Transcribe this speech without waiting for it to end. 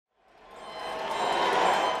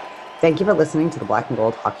Thank you for listening to the Black and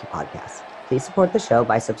Gold Hockey Podcast. Please support the show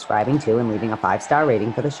by subscribing to and leaving a 5-star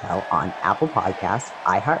rating for the show on Apple Podcasts,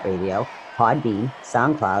 iHeartRadio, Podbean,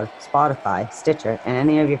 SoundCloud, Spotify, Stitcher, and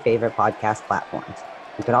any of your favorite podcast platforms.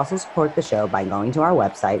 You can also support the show by going to our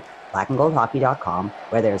website, blackandgoldhockey.com,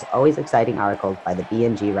 where there's always exciting articles by the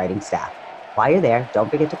B&G writing staff. While you're there, don't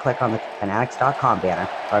forget to click on the fanatics.com banner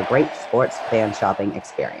for a great sports fan shopping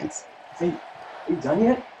experience. Hey, you done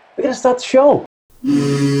yet? We gotta start the show.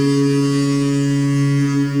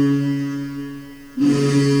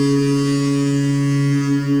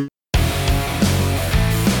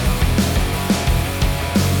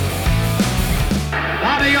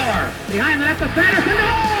 Behind the net to Sanderson,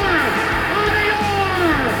 Orr! Bobby Orr!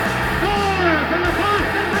 Orr from the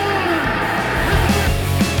Boston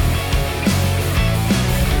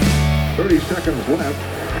Bruins! 30 seconds left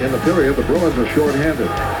in the period. The Bruins are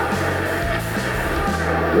shorthanded.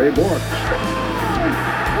 Ray Bourque.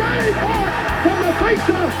 Ray Bourque from the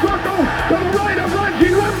face-off circle to the right of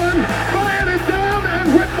Reggie Whitman. Fired it down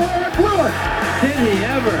and Whitmore blew it. Did he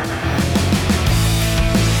ever?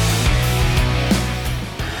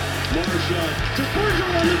 To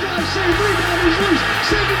Bergeron on the drive, save, rebound, he's loose,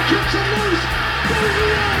 saving, kicks him loose,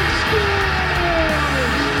 Bergeron scores!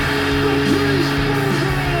 Patrice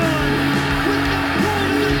Bergeron, with the point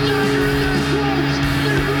of the dagger in their throats,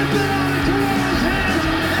 they ripped it out of Toronto's hands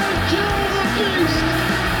and killed the beast!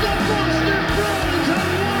 The Boston Bruins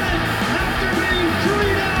have won it after being 3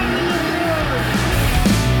 down in the third!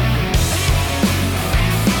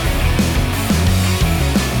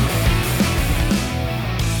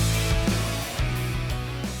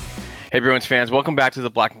 Hey, Bruins fans, welcome back to the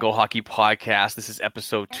Black and Gold Hockey Podcast. This is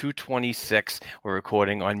episode 226. We're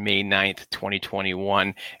recording on May 9th,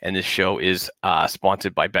 2021, and this show is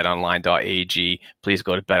sponsored by betonline.ag. Please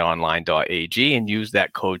go to betonline.ag and use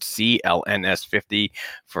that code CLNS50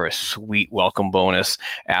 for a sweet welcome bonus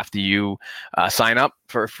after you sign up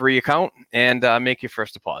for a free account and make your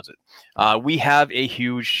first deposit. We have a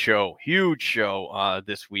huge show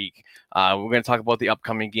this week. We're going to talk about the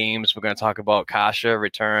upcoming games. We're going to talk about Kasha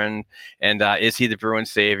return, and is he the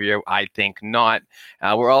Bruins savior? I think not.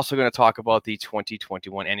 We're also going to talk about the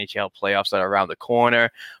 2021 NHL playoffs that are around the corner.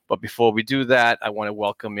 But before we do that, I want to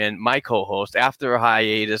welcome in my co-host after a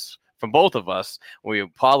hiatus from both of us. We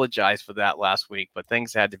apologize for that last week, but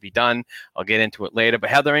things had to be done. I'll get into it later. But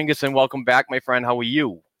Heather Ingerson, welcome back, my friend. How are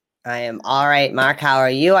you? I am all right, Mark. How are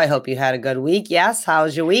you? I hope you had a good week. Yes. How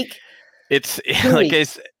was your week?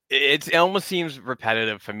 It almost seems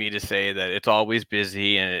repetitive for me to say that it's always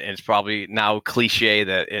busy, and it's probably now cliche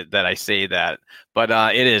that I say that, but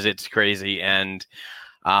it's crazy. And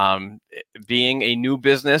being a new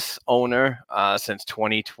business owner since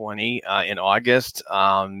 2020 in August,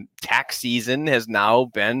 tax season has now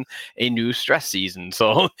been a new stress season.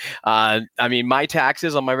 So, my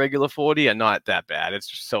taxes on my regular 40 are not that bad.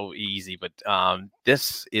 It's so easy, but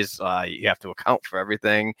this is you have to account for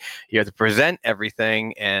everything. You have to present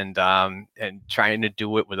everything, and trying to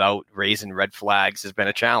do it without raising red flags has been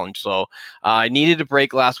a challenge. So I needed a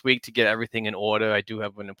break last week to get everything in order. I do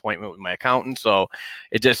have an appointment with my accountant, so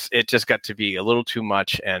it just got to be a little too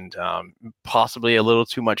much, and possibly a little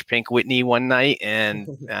too much Pink Whitney one night, and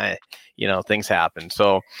things happen.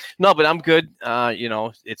 So no, but I'm good.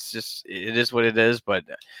 It is what it is. But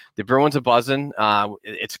the Bruins are buzzing.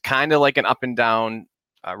 It's kind of like an up and down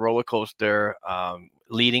roller coaster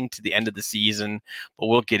leading to the end of the season, but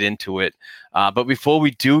we'll get into it. But before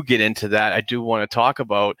we do get into that, I do want to talk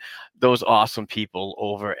about those awesome people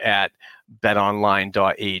over at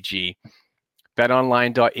betonline.ag.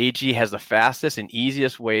 BetOnline.ag has the fastest and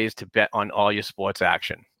easiest ways to bet on all your sports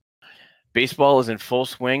action. Baseball is in full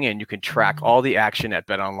swing, and you can track all the action at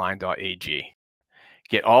betonline.ag.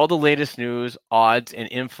 Get all the latest news, odds, and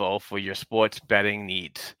info for your sports betting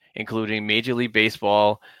needs, including Major League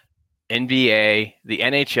Baseball, NBA, the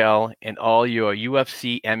NHL, and all your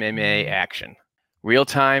UFC MMA action.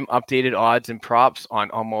 Real-time updated odds and props on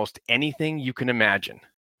almost anything you can imagine.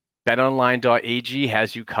 BetOnline.ag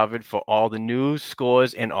has you covered for all the news,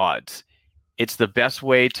 scores, and odds. It's the best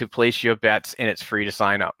way to place your bets, and it's free to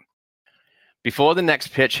sign up. Before the next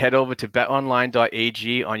pitch, head over to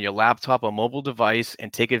betonline.ag on your laptop or mobile device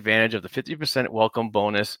and take advantage of the 50% welcome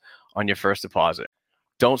bonus on your first deposit.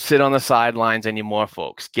 Don't sit on the sidelines anymore,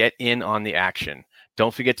 folks. Get in on the action.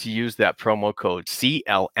 Don't forget to use that promo code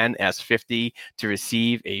CLNS50 to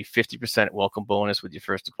receive a 50% welcome bonus with your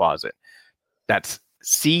first deposit. That's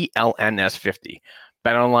CLNS50.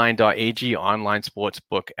 BetOnline.ag, online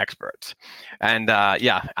sportsbook experts. And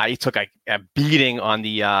I took a beating on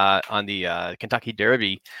the Kentucky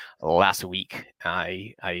Derby last week.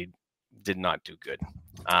 I did not do good.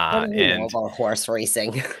 What do you know And about horse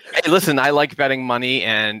racing? hey, listen, I like betting money,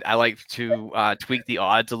 and I like to tweak the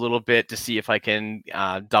odds a little bit to see if I can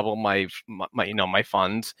double my my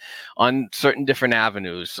funds on certain different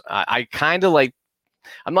avenues. I kind of like.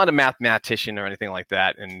 I'm not a mathematician or anything like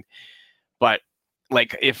that, but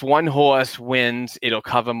like if one horse wins, it'll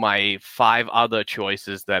cover my 5 other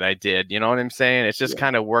choices that I did. You know what I'm saying? It's just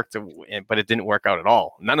kind of worked, but it didn't work out at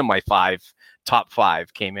all. None of my top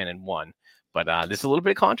 5 came in and won. But there's a little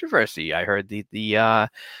bit of controversy. I heard the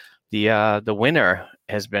winner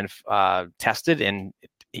has been tested and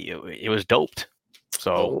it was doped.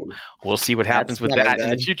 So we'll see what happens with that in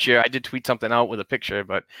the future. I did tweet something out with a picture,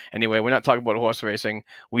 but anyway, we're not talking about horse racing.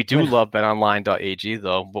 We do love betonline.ag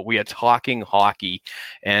though, but we are talking hockey,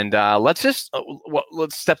 and let's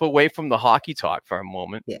step away from the hockey talk for a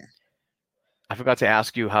moment. Yeah, I forgot to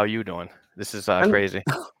ask you how you doing. This is crazy.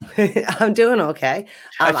 I'm doing okay.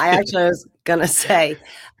 I actually was gonna say,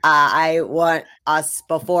 I want us,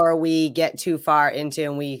 before we get too far into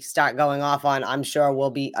and we start going off on, I'm sure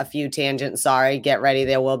will be a few tangents. Sorry, get ready.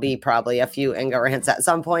 There will be probably a few Inga rants at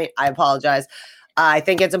some point. I apologize. I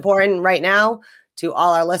think it's important right now to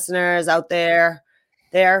all our listeners out there.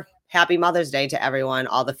 Happy Mother's Day to everyone,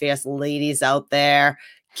 all the fierce ladies out there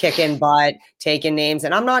kicking butt, taking names,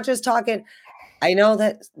 and I'm not just talking. I know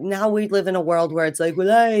that now we live in a world where it's like,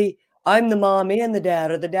 well, I'm the mom and the dad,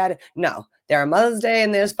 or the dad. No, there are Mother's Day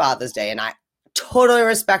and there's Father's Day. And I totally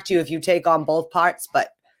respect you if you take on both parts,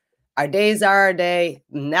 but our days are our day.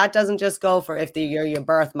 And that doesn't just go for if you're your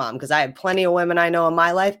birth mom, because I have plenty of women I know in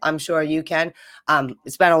my life. I'm sure you can.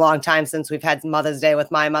 It's been a long time since we've had Mother's Day with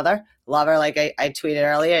my mother. Love her. Like I tweeted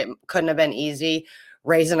earlier, it couldn't have been easy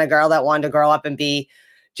raising a girl that wanted to grow up and be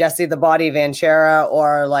Jesse the Body Ventura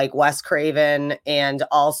or like Wes Craven, and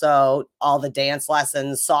also all the dance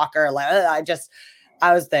lessons, soccer. Like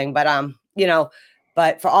I was thing, but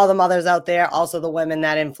but for all the mothers out there, also the women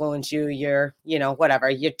that influence you, your whatever,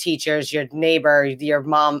 your teachers, your neighbor, your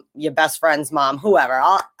mom, your best friend's mom, whoever,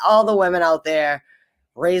 all the women out there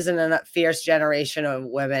raising a fierce generation of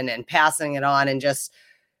women and passing it on, and just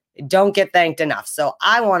don't get thanked enough. So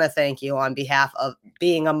I want to thank you on behalf of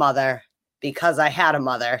being a mother, because I had a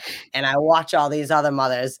mother and I watch all these other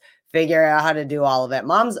mothers figure out how to do all of it.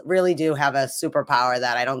 Moms really do have a superpower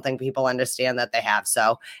that I don't think people understand that they have.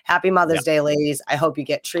 So happy Mother's Day, ladies. I hope you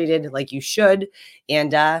get treated like you should.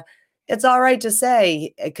 And it's all right to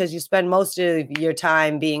say, because you spend most of your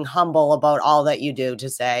time being humble about all that you do, to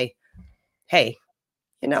say, hey,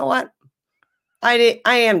 you know what? I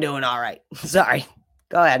am doing all right. Sorry.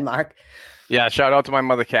 Go ahead, Mark. Yeah, shout out to my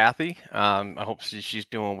mother, Kathy. I hope she's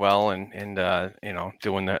doing well and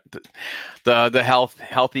doing the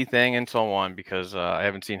healthy thing and so on, because I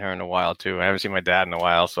haven't seen her in a while too. I haven't seen my dad in a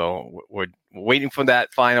while, so we're waiting for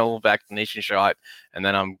that final vaccination shot, and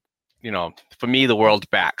then for me, the world's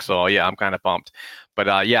back. So yeah, I'm kind of pumped.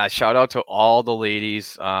 But yeah, shout out to all the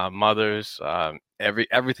ladies, mothers,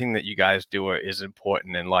 everything that you guys do is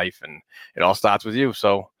important in life, and it all starts with you.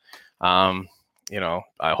 So.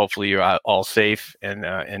 Hopefully you're all safe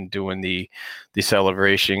and doing the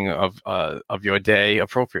celebration of your day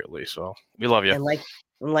appropriately. So we love you. And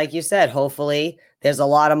like you said, hopefully there's a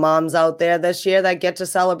lot of moms out there this year that get to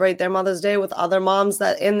celebrate their Mother's Day with other moms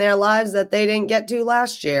that in their lives that they didn't get to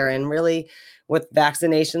last year. And really, with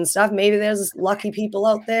vaccination stuff, maybe there's lucky people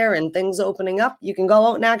out there and things opening up. You can go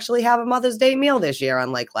out and actually have a Mother's Day meal this year,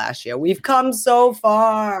 unlike last year. We've come so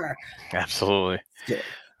far. Absolutely.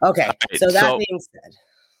 Okay, right, so that being said,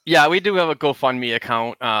 yeah, we do have a GoFundMe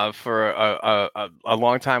account for a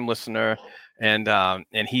longtime listener, and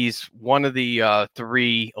he's one of the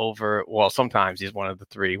 3 over. Well, sometimes he's one of the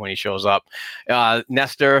 3 when he shows up.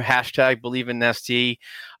 Nestor, #BelieveInNesty.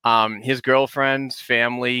 His girlfriend's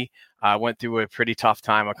family went through a pretty tough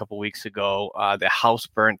time a couple weeks ago. Their house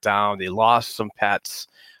burnt down. They lost some pets.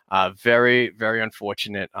 Very, very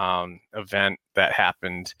unfortunate event that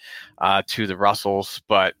happened to the Russells.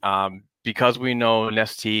 But because we know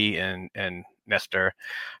Nesty and Nestor,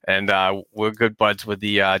 and we're good buds with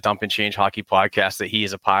the Dump and Change Hockey podcast that he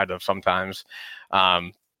is a part of sometimes,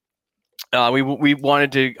 we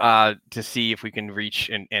wanted to see if we can reach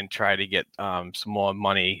and try to get some more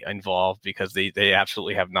money involved, because they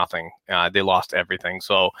absolutely have nothing. They lost everything.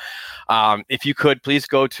 So if you could please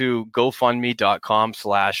go to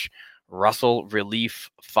GoFundMe.com/Russell Relief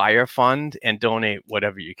Fire Fund and donate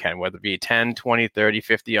whatever you can, whether it be 10, 20, 30,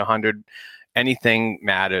 50, 100. Anything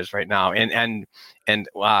matters right now. And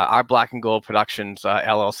our Black and Gold Productions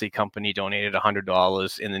LLC company donated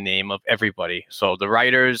 $100 in the name of everybody. So the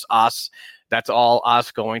writers, us, that's all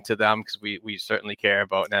us going to them because we certainly care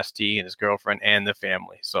about Nesty and his girlfriend and the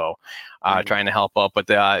family. So trying to help out.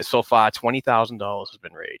 But so far, $20,000 has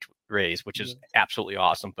been raised, which is absolutely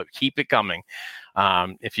awesome. But keep it coming.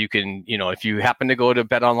 If you can, if you happen to go to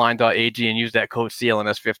betonline.ag and use that code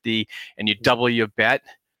CLNS50 and you double your bet,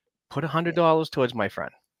 put $100 towards my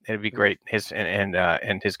friend. It'd be great. His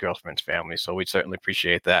and his girlfriend's family. So we'd certainly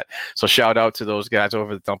appreciate that. So shout out to those guys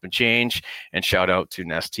over the Dump and Change, and shout out to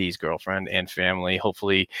Nesty's girlfriend and family.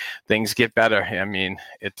 Hopefully things get better. I mean,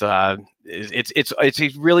 it's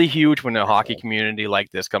really huge when a hockey community like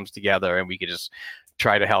this comes together and we can just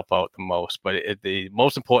try to help out the most. But the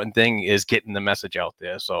most important thing is getting the message out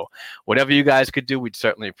there. So whatever you guys could do, we'd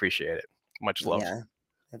certainly appreciate it. Much love. Yeah.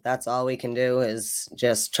 If that's all we can do is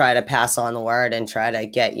just try to pass on the word and try to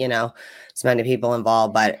get, as many people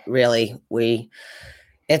involved. But really,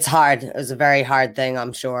 it's hard. It was a very hard thing,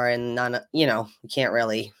 I'm sure. And we can't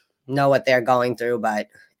really know what they're going through, but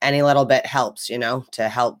any little bit helps, to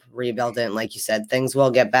help rebuild it. And like you said, things will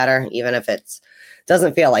get better, even if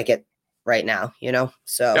doesn't feel like it right now,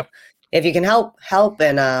 So if you can help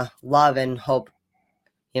and love and hope,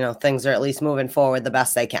 things are at least moving forward the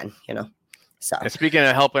best they can, So. And speaking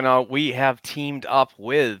of helping out, we have teamed up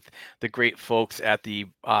with the great folks at the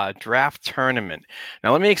draft tournament.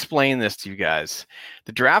 Now, let me explain this to you guys.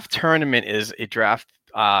 The draft tournament is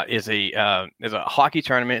a hockey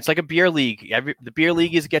tournament. It's like a beer league. The beer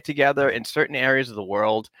leagues get together in certain areas of the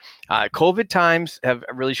world. COVID times have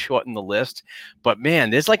really shortened the list, but man,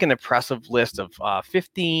 there's like an impressive list of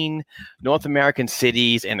 15 North American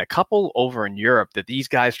cities and a couple over in Europe that these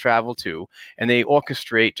guys travel to, and they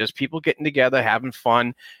orchestrate just people getting together, having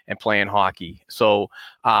fun, and playing hockey. So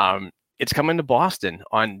it's coming to Boston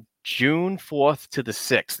on June 4th to the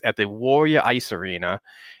 6th at the Warrior Ice Arena.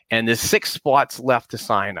 And there's 6 spots left to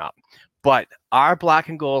sign up. But our Black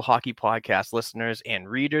and Gold Hockey Podcast listeners and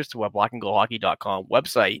readers to our blackandgoldhockey.com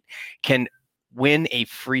website can win a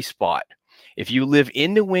free spot. If you live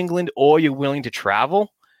in New England or you're willing to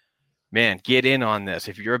travel, man, get in on this.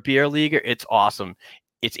 If you're a beer leaguer, it's awesome.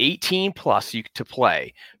 It's 18 plus to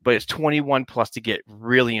play, but it's 21 plus to get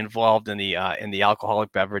really involved in the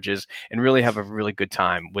alcoholic beverages and really have a really good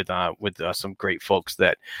time with some great folks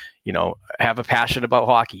that have a passion about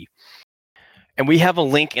hockey. And we have a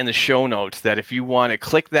link in the show notes that if you want to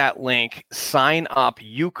click that link, sign up,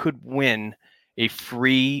 you could win a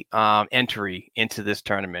free entry into this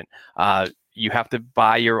tournament. You have to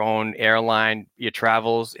buy your own airline. Your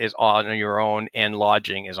travels is on your own, and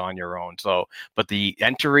lodging is on your own. So, but the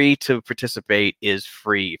entry to participate is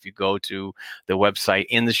free if you go to the website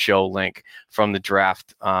in the show link from the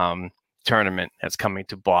draft tournament that's coming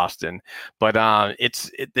to Boston. But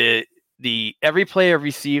every player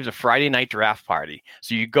receives a Friday night draft party.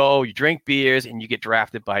 So you go, you drink beers, and you get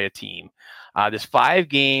drafted by a team. There's 5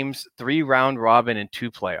 games, 3 round robin, and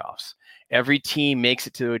 2 playoffs. Every team makes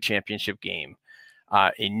it to a championship game.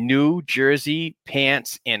 A new jersey,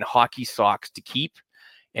 pants, and hockey socks to keep,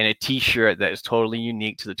 and a T-shirt that is totally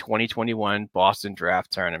unique to the 2021 Boston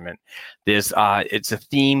Draft Tournament. It's a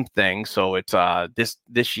theme thing, so it's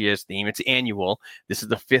this year's theme. It's annual. This is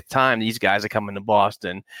the 5th time these guys are coming to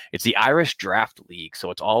Boston. It's the Irish Draft League, so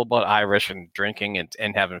it's all about Irish and drinking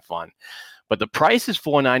and having fun. But the price is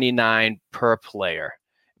 $4.99 per player.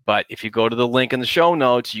 But if you go to the link in the show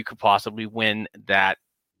notes, you could possibly win that.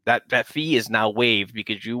 That fee is now waived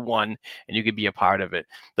because you won and you could be a part of it.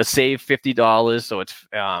 Let's save $50, so it's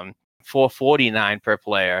 $4.49 per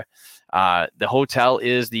player. The hotel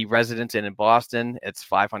is the Residence Inn in Boston. It's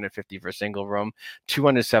 $550 for a single room,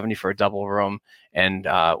 $270 for a double room, and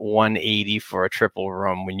 $180 for a triple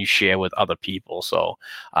room when you share with other people. So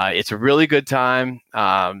it's a really good time.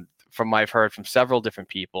 I've heard from several different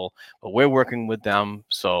people, but we're working with them.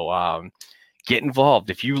 So get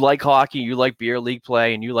involved. If you like hockey, you like beer league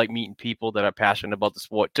play, and you like meeting people that are passionate about the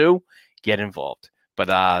sport too, get involved.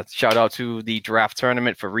 But shout out to the draft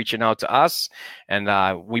tournament for reaching out to us. And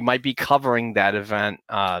we might be covering that event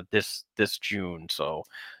this June. So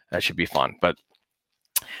that should be fun. But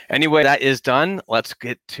anyway, that is done. Let's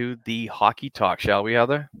get to the hockey talk, shall we,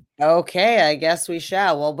 Heather? Okay, I guess we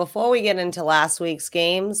shall. Well, before we get into last week's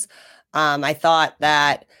games, I thought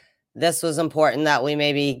that this was important that we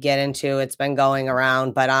maybe get into. It's been going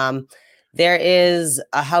around, but there is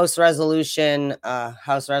a House Resolution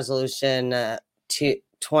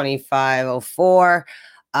 2504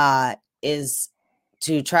 is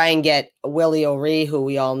to try and get Willie O'Ree, who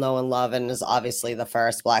we all know and love and is obviously the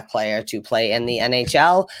first Black player to play in the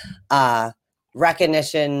NHL,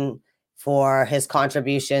 recognition for his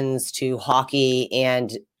contributions to hockey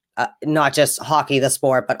and not just hockey, the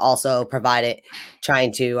sport, but also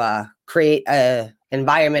trying to create a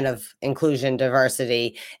environment of inclusion,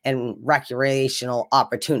 diversity, and recreational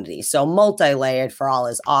opportunity. So multi-layered for all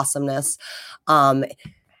his awesomeness.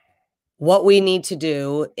 What we need to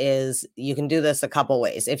do is you can do this a couple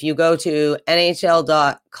ways. If you go to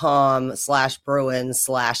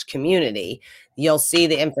nhl.com/Bruins/community, you'll see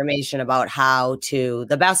the information about how to,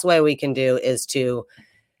 the best way we can do is to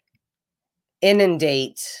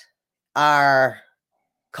inundate our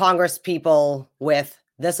Congress people with,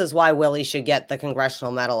 this is why Willie should get the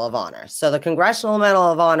Congressional Medal of Honor. So the Congressional Medal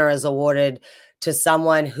of Honor is awarded to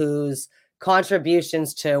someone whose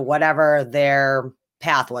contributions to whatever their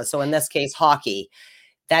path was. So in this case, hockey,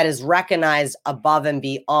 that is recognized above and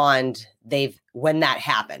beyond when that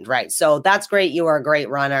happened, right? So that's great. You were a great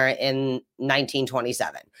runner in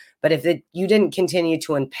 1927. But if you didn't continue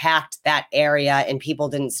to impact that area and people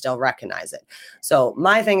didn't still recognize it. So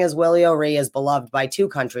my thing is Willie O'Ree is beloved by 2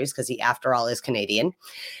 countries because he, after all, is Canadian.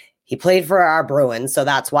 He played for our Bruins, so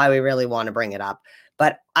that's why we really want to bring it up.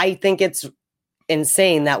 But I think it's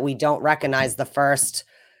insane that we don't recognize the first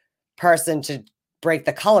person to break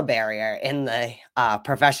the color barrier in the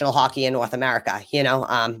professional hockey in North America.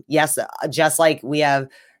 Yes, just like we have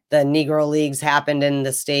the Negro Leagues happened in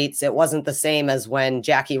the States, it wasn't the same as when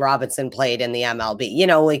Jackie Robinson played in the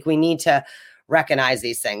MLB. We need to recognize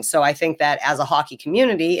these things. So I think that as a hockey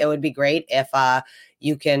community, it would be great if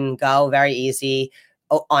you can go very easy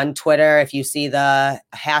on Twitter. If you see the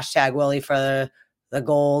hashtag Willie for the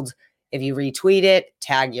gold, if you retweet it,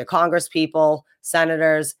 tag your Congress people,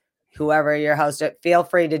 senators, whoever your host, feel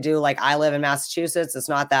free to do, like I live in Massachusetts. It's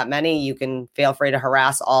not that many. You can feel free to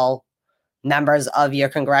harass all members of your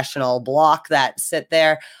congressional block that sit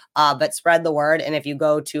there, but spread the word. And if you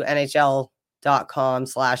go to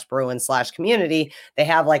nhl.com/Bruins/community, they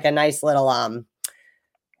have like a nice little, what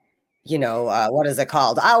is it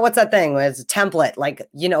called? Oh, what's that thing? It's a template,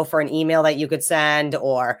 for an email that you could send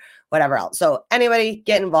or whatever else. So anybody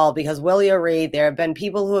get involved, because Willie O'Ree, there have been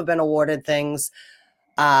people who have been awarded things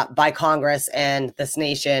by Congress and this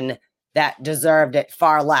nation that deserved it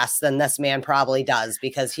far less than this man probably does,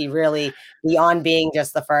 because he really, beyond being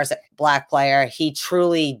just the first Black player, he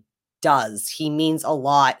truly does. He means a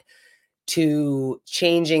lot to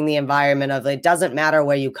changing the environment of, it doesn't matter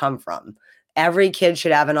where you come from. Every kid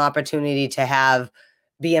should have an opportunity to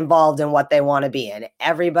be involved in what they want to be in.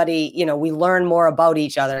 Everybody, we learn more about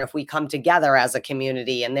each other if we come together as a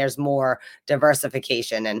community and there's more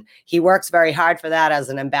diversification. And he works very hard for that as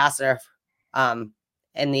an ambassador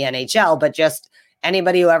in the NHL, but just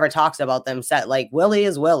anybody who ever talks about them said, like, Willie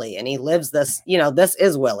is Willie and he lives this, this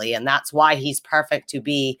is Willie. And that's why he's perfect to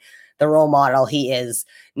be the role model he is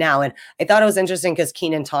now. And I thought it was interesting because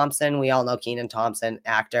Kenan Thompson, we all know Kenan Thompson,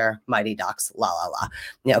 actor, Mighty Ducks,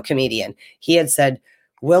 comedian. He had said,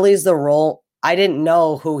 Willie's the role. I didn't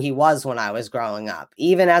know who he was when I was growing up,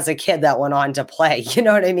 even as a kid that went on to play, you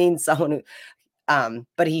know what I mean? Someone who,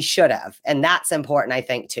 but he should have. And that's important, I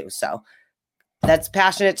think, too. So that's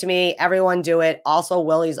passionate to me. Everyone do it. Also,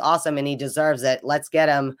 Willie's awesome and he deserves it. Let's get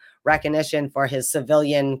him recognition for his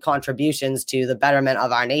civilian contributions to the betterment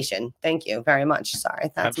of our nation. Thank you very much.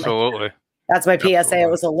 Sorry. Absolutely. That's my PSA. Absolutely. It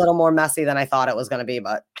was a little more messy than I thought it was going to be,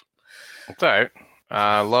 but it's all right.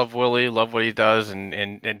 Love Willie, love what he does, and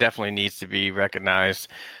it definitely needs to be recognized.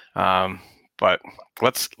 But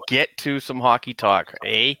let's get to some hockey talk,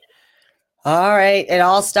 eh? All right. It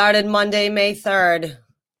all started Monday, May 3rd.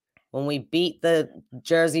 When we beat the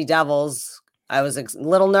Jersey Devils. I was a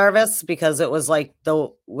little nervous because it was like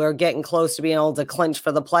we're getting close to being able to clinch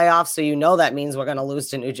for the playoffs. So that means we're going to lose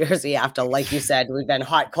to New Jersey after, like you said, we've been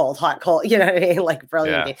hot, cold. You know what I mean? Like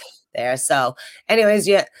brilliant game there. So anyways,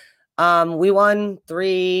 we won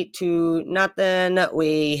 3-0.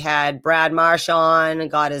 We had Brad Marchand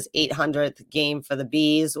got his 800th game for the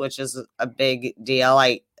Bees, which is a big deal.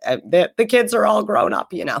 The kids are all grown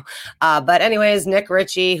up, but anyways, Nick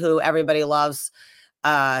Ritchie, who everybody loves,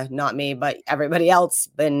 not me, but everybody else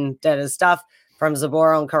did his stuff, from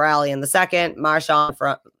Zaboro and Corrali in the second,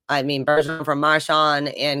 Bergeron from Marchand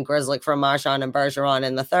and Grizzlick from Marchand and Bergeron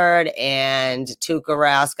in the third, and Tuukka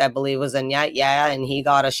Rask, I believe, was in and he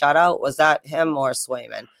got a shutout. Was that him or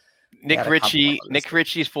Swayman? Nick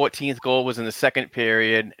Ritchie's 14th goal was in the second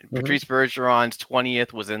period. Mm-hmm. Patrice Bergeron's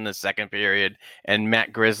 20th was in the second period, and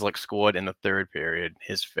Matt Grizzlick scored in the third period,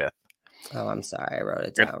 his 5th. Oh, I'm sorry, I wrote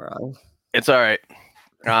it down wrong. It's all right.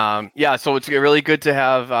 So it's really good to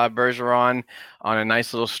have Bergeron on a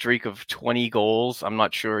nice little streak of 20 goals. I'm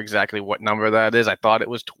not sure exactly what number that is. I thought it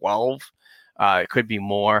was 12. It could be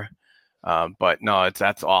more. But no,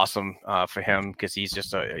 that's awesome for him, because he's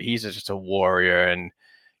just a warrior, and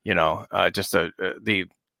the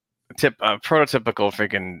prototypical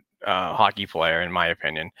freaking hockey player, in my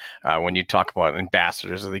opinion. When you talk about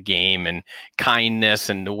ambassadors of the game and kindness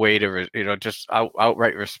and the way to, just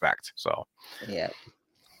outright respect. So, yeah,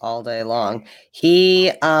 all day long.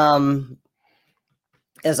 He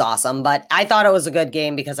is awesome, but I thought it was a good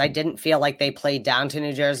game because I didn't feel like they played down to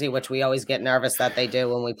New Jersey, which we always get nervous that they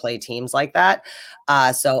do when we play teams like that.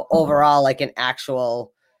 So overall, like an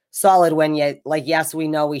actual solid win. Yet, like, yes, we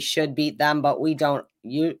know we should beat them, but we don't.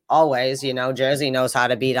 You always, Jersey knows how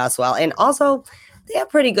to beat us well, and also they have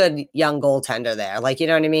pretty good young goaltender there. Like, you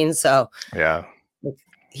know what I mean? So yeah.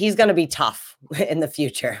 He's going to be tough in the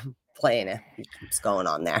future playing it. He keeps going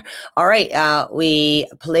on there. All right. We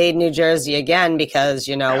played New Jersey again because,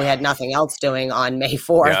 we had nothing else doing on May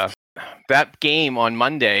 4th. Yeah. That game on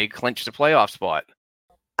Monday clinched the playoff spot.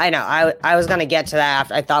 I know. I was going to get to that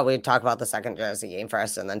after. I thought we'd talk about the second Jersey game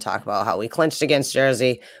first and then talk about how we clinched against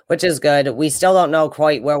Jersey, which is good. We still don't know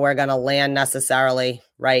quite where we're going to land necessarily,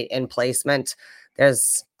 right, in placement.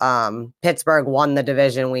 There's Pittsburgh won the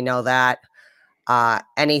division. We know that.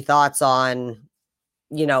 Any thoughts on,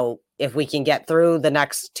 if we can get through the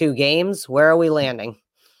next two games, where are we landing?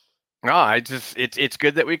 No, it's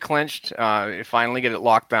good that we clinched. Finally get it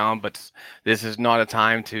locked down, but this is not a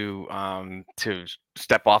time to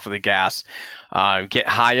step off of the gas. Get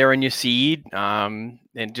higher in your seed, and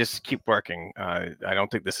just keep working. I don't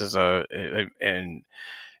think this is a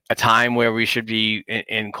time where we should be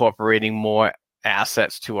incorporating more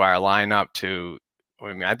assets to our lineup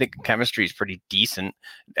I think chemistry is pretty decent.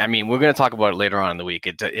 I mean, we're going to talk about it later on in the week.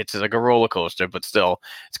 It's like a roller coaster, but still,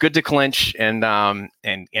 it's good to clinch and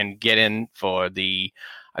get in for the.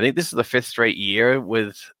 I think this is the 5th straight year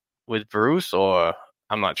with Bruce, or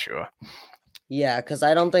I'm not sure. Yeah, because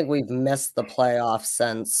I don't think we've missed the playoffs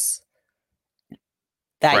since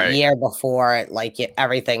that year before.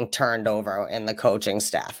 Everything turned over in the coaching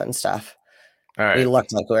staff and stuff. All right. We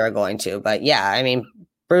looked like we were going to, but yeah, I mean.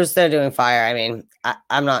 Bruce, they're doing fire. I mean,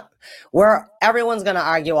 I'm not. Everyone's going to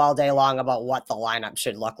argue all day long about what the lineup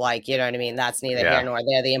should look like. You know what I mean? That's neither here nor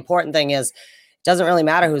there. The important thing is, it doesn't really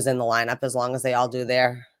matter who's in the lineup as long as they all do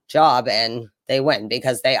their job and they win,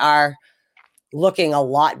 because they are looking a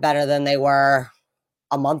lot better than they were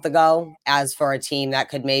a month ago. As for a team that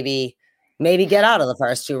could maybe get out of the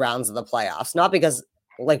first 2 rounds of the playoffs, not because,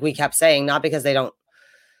 like we kept saying, not because they don't.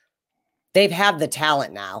 They've had the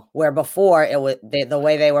talent now, where before it was the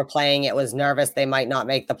way they were playing, it was nervous they might not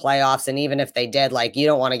make the playoffs. And even if they did, you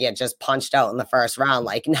don't want to get just punched out in the first round,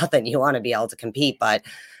 nothing. You want to be able to compete, but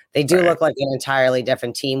they do look like an entirely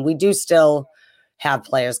different team. We do still have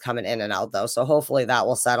players coming in and out, though. So hopefully that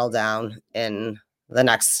will settle down in the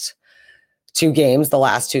next 2 games, the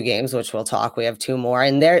last 2 games, which we'll talk. We have 2 more,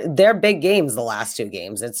 and they're big games, the last 2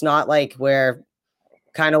 games. It's not like we're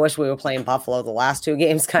kind of wish we were playing Buffalo the last 2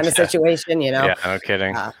 games kind of situation, Yeah, no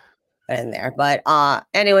kidding. In there. But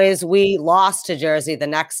anyways, we lost to Jersey the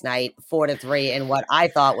next night, 4-3, in what I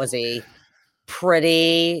thought was a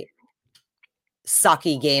pretty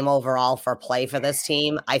sucky game overall for play for this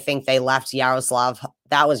team. I think they left Yaroslav.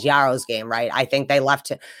 That was Yaro's game, right? I think they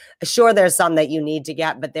left. Sure, there's some that you need to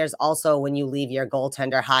get, but there's also when you leave your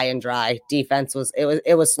goaltender high and dry. Defense was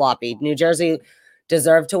sloppy. New Jersey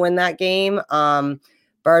deserved to win that game.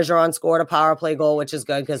 Bergeron scored a power play goal, which is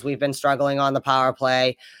good because we've been struggling on the power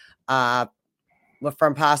play.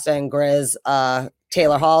 From Pasta and Grizz,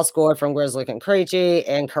 Taylor Hall scored from Grizzly and Krejci,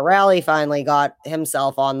 and Corrali finally got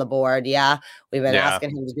himself on the board. Yeah, we've been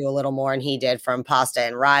asking him to do a little more, and he did from Pasta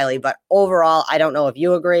and Riley. But overall, I don't know if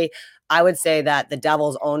you agree. I would say that the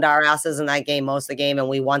Devils owned our asses in that game most of the game, and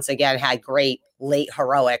we once again had great late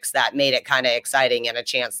heroics that made it kind of exciting and a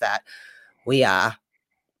chance that we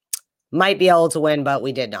might be able to win, but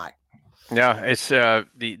we did not. Yeah, it's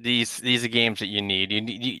these are games that you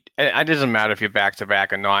need. It doesn't matter if you're back to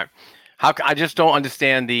back or not. I just don't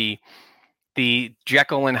understand the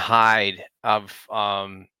Jekyll and Hyde of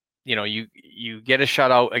you get a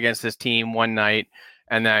shutout against this team one night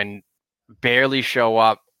and then barely show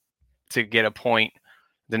up to get a point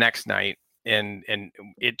the next night. And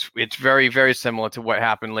it's very, very similar to what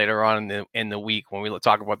happened later on in the week when we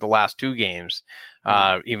talk about the last 2 games,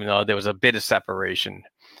 even though there was a bit of separation.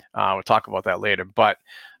 We'll talk about that later. But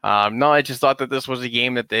no, I just thought that this was a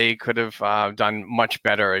game that they could have done much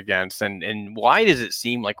better against. And why does it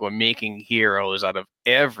seem like we're making heroes out of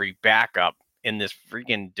every backup in this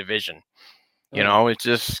freaking division? It's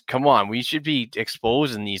just, come on, we should be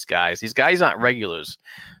exposing these guys. These guys aren't regulars.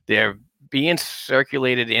 They're being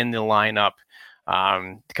circulated in the lineup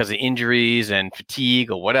because of injuries and fatigue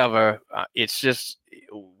or whatever. It's just,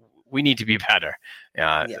 we need to be better,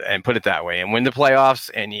 and put it that way, and win the playoffs.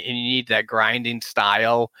 And you need that grinding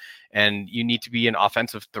style, and you need to be an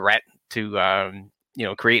offensive threat to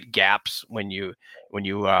create gaps when you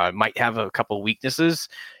might have a couple of weaknesses.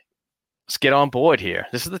 Let's get on board here.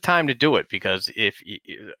 This is the time to do it, because if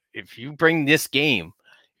you bring this game,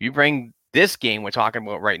 we're talking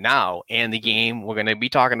about right now, and the game we're going to be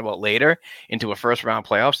talking about later into a first round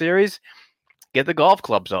playoff series, get the golf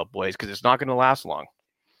clubs out, boys, because it's not going to last long.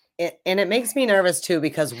 And it makes me nervous too,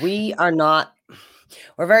 because we're a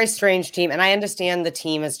very strange team. And I understand the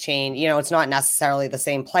team has changed. It's not necessarily the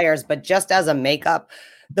same players, but just as a makeup,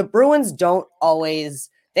 the Bruins don't always,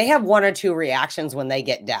 they have one or two reactions when they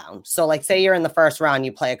get down. So like, say you're in the first round,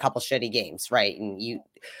 you play a couple shitty games, right? And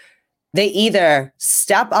they either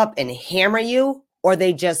step up and hammer you, or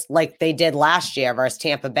they just, like they did last year versus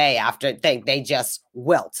Tampa Bay, after they just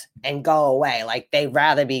wilt and go away. Like, they'd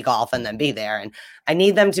rather be golfing than be there. And I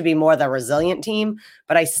need them to be more the resilient team,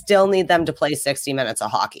 but I still need them to play 60 minutes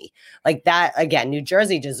of hockey. Like that, again, New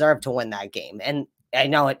Jersey deserved to win that game. And I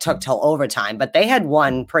know it took till overtime, but they had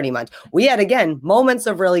won pretty much. We had, again, moments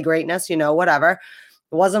of really greatness, whatever.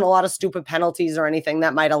 It wasn't a lot of stupid penalties or anything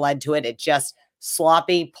that might have led to it. It just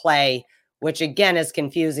sloppy play, which again is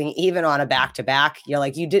confusing, even on a back-to-back. You're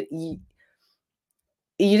like, you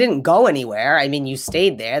didn't go anywhere. I mean, you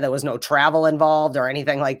stayed there. There was no travel involved or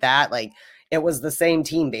anything like that. Like, it was the same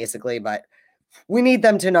team basically, but we need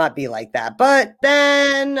them to not be like that. But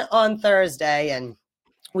then on Thursday, and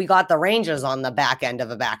we got the Rangers on the back end of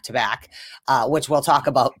a back-to-back, which we'll talk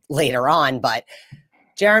about later on, but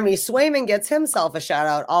Jeremy Swayman gets himself a shout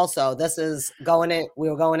out also. This is we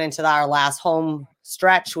were going into our last home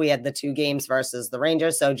stretch. We had the two games versus the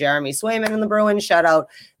Rangers. So Jeremy Swayman and the Bruins shout out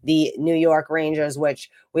the New York Rangers,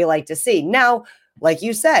 which we like to see. Now, like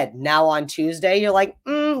you said, now on Tuesday, you're like,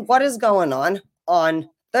 what is going on? On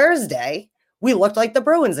Thursday, we looked like the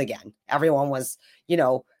Bruins again. Everyone was,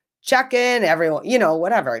 checking, everyone,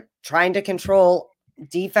 whatever, trying to control.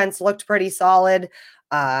 Defense looked pretty solid.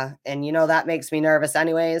 And that makes me nervous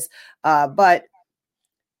anyways. But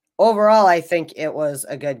overall, I think it was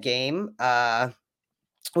a good game.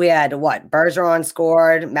 We had Bergeron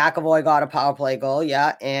scored, McAvoy got a power play goal,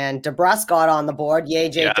 and DeBrusk got on the board. Yay,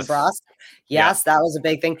 Jake DeBrusk. Yes, that was a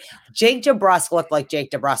big thing. Jake DeBrusk looked like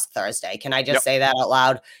Jake DeBrusk Thursday. Can I just say that out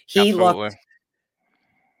loud? He looked,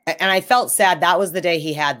 and I felt sad. That was the day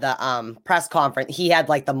he had the press conference. He had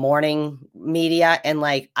like the morning media, and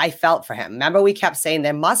like I felt for him. Remember, we kept saying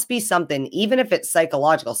there must be something, even if it's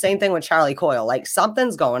psychological. Same thing with Charlie Coyle. Like,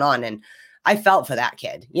 something's going on, and I felt for that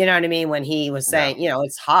kid. You know what I mean? When he was saying,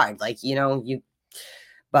 it's hard. Like,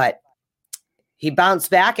 but he bounced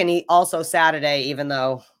back, and he also Saturday, even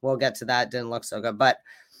though we'll get to that, didn't look so good. But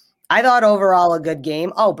I thought overall a good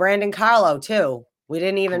game. Oh, Brandon Carlo too. We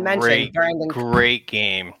didn't even mention Brandon. Great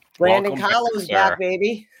game. Brandon Carlo's back,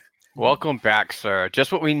 baby. Welcome back, sir.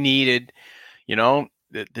 Just what we needed.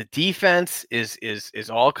 The defense is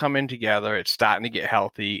all coming together. It's starting to get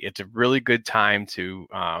healthy. It's a really good time to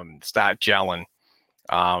start gelling.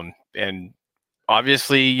 And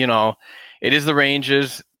obviously, it is the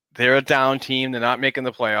Rangers. They're a down team. They're not making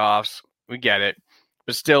the playoffs. We get it.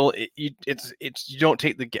 But still, you don't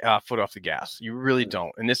take the foot off the gas. You really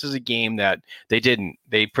don't. And this is a game that they didn't.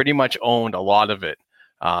 They pretty much owned a lot of it.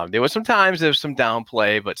 There was some times there's some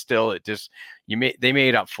downplay, but still, they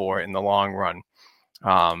made up for it in the long run.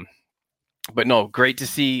 But no, great to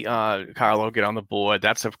see Carlo get on the board.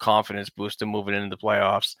 That's a confidence booster moving into the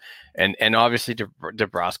playoffs, and obviously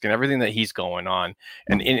DeBrusk and everything that he's going on.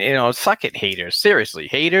 And suck it, haters. Seriously,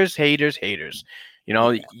 haters.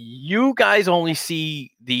 You guys only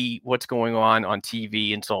see what's going on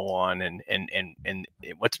TV and so on, and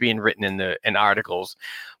what's being written in articles,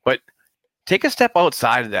 but take a step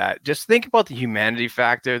outside of that. Just think about the humanity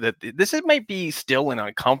factor, that this might be still an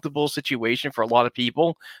uncomfortable situation for a lot of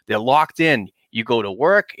people. They're locked in. You go to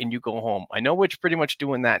work and you go home. I know we're pretty much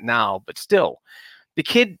doing that now, but still, the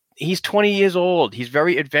kid, he's 20 years old. He's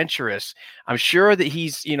very adventurous. I'm sure that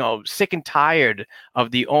he's, sick and tired of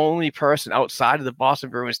the only person outside of the Boston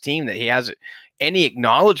Bruins team that he has any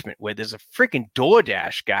acknowledgement with is a freaking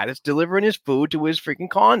DoorDash guy that's delivering his food to his freaking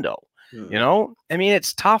condo. I mean,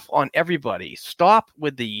 it's tough on everybody. Stop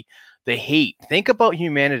with the hate. Think about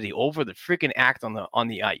humanity over the freaking act on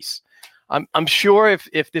the ice. I'm sure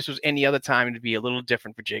if this was any other time, it'd be a little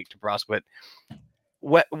different for Jake DeBrusk, but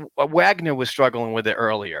Wagner was struggling with it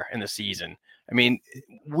earlier in the season. I mean,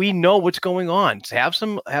 we know what's going on. So have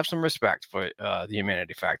some respect for the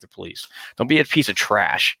humanity factor, please. Don't be a piece of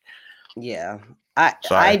trash. Yeah,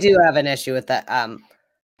 I do have an issue with that.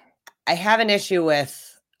 I have an issue with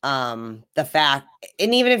the fact,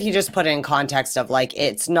 and even if you just put it in context of like,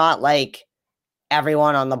 it's not like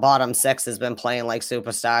everyone on the bottom six has been playing like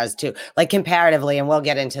superstars too, like comparatively, and we'll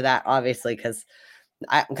get into that obviously because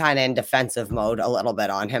I'm kind of in defensive mode a little bit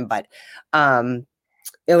on him, but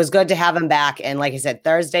it was good to have him back. And like I said,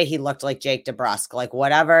 Thursday he looked like Jake DeBrusk, like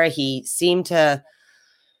whatever, he seemed to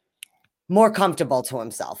more comfortable to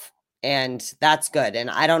himself. And that's good. And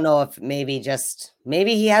I don't know if maybe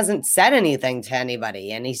he hasn't said anything to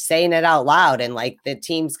anybody and he's saying it out loud. And like the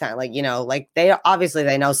team's kind of like, like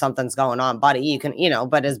they know something's going on, buddy. You can,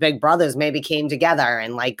 but his big brothers maybe came together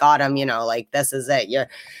and like got him, like this is it.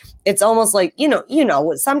 It's almost like,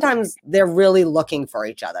 sometimes they're really looking for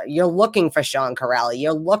each other. You're looking for Sean Corelli.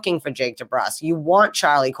 You're looking for Jake DeBrusk. You want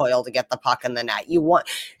Charlie Coyle to get the puck in the net. You want,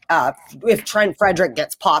 if Trent Frederick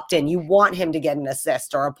gets popped in, you want him to get an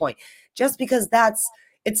assist or a point, just because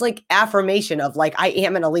it's like affirmation of like, I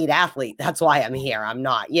am an elite athlete. That's why I'm here. I'm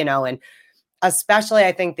not, and especially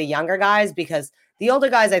I think the younger guys, because the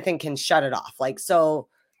older guys, I think can shut it off. Like, so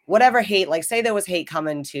whatever hate, like say there was hate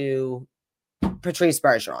coming to Patrice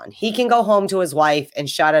Bergeron, he can go home to his wife and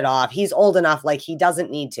shut it off. He's old enough, like he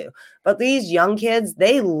doesn't need to. But these young kids,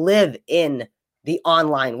 they live in the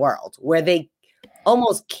online world where they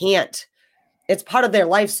almost can't. It's part of their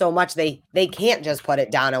life so much they can't just put it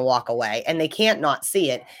down and walk away, and they can't not see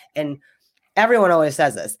it. And everyone always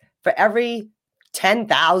says this: for every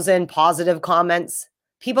 10,000 positive comments,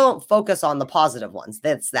 people don't focus on the positive ones.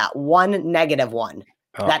 That's that one negative one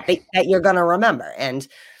that you're going to remember. And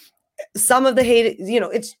some of the hate,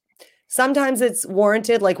 sometimes it's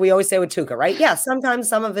warranted. Like we always say with Tuukka, right? Yeah, sometimes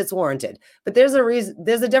some of it's warranted, but there's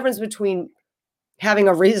a difference between having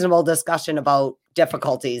a reasonable discussion about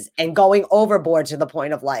difficulties and going overboard to the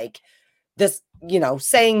point of like this,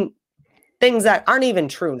 saying things that aren't even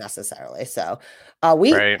true necessarily. So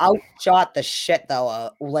we outshot the shit though.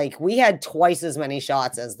 Like we had twice as many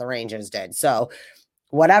shots as the Rangers did. So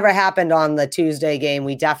whatever happened on the Tuesday game,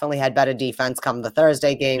 we definitely had better defense come the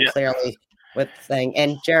Thursday game, clearly with thing.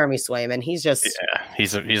 And Jeremy Swayman, he's just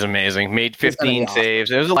he's amazing. Made 15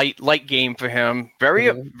 saves. It was a light game for him.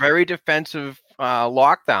 Very defensive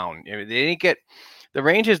lockdown. The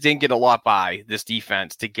Rangers didn't get a lot by this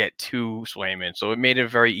defense to get to Swayman, so it made it a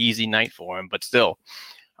very easy night for him. But still,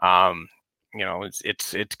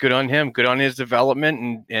 it's good on him, good on his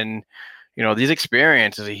development, and these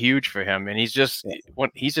experiences are huge for him. And he's just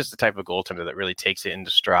the type of goaltender that really takes it into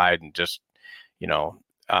stride and just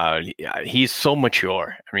he's so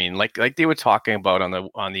mature. I mean, like they were talking about on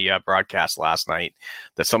the broadcast last night,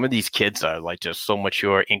 that some of these kids are like just so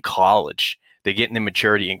mature in college. They're getting the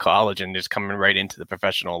maturity in college and just coming right into the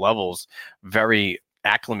professional levels, very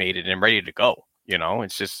acclimated and ready to go.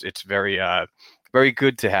 It's very, very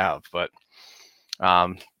good to have. But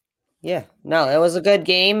yeah, no, it was a good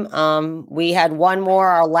game. We had one more,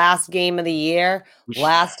 our last game of the year,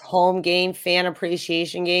 last home game, fan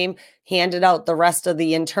appreciation game, handed out the rest of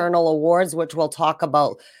the internal awards, which we'll talk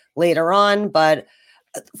about later on. But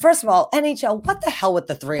first of all, NHL, what the hell with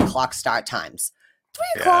the 3:00 start times?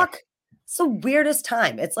 3:00. It's the weirdest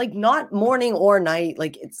time. It's like not morning or night.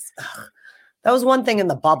 Like that was one thing in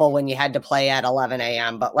the bubble when you had to play at 11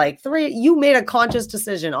 a.m. But like you made a conscious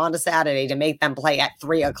decision on a Saturday to make them play at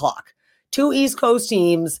 3:00. Two East Coast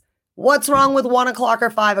teams. What's wrong with 1:00 or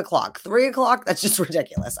 5:00? 3:00? That's just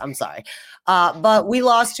ridiculous. I'm sorry. But we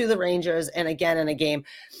lost to the Rangers, and again in a game.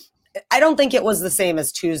 I don't think it was the same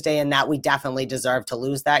as Tuesday in that we definitely deserved to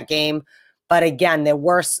lose that game. But again,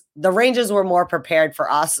 the Rangers were more prepared for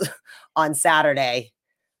us on Saturday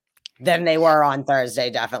than they were on Thursday,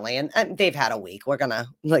 definitely. And they've had a week. We're going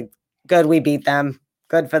to, good we beat them.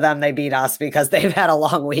 Good for them they beat us because they've had a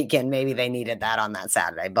long weekend. Maybe they needed that on that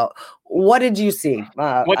Saturday. But what did you see?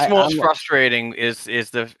 What's most frustrating is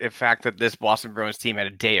the fact that this Boston Bruins team had a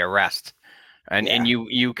day of rest. And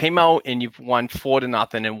you came out and you've won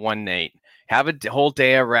 4-0 in one night. Have a whole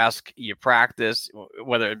day of rest. You practice,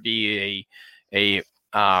 whether it be a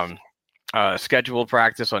scheduled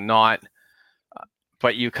practice or not.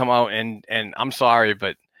 But you come out and I'm sorry,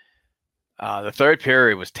 but the third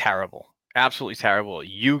period was terrible, absolutely terrible.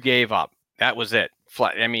 You gave up. That was it.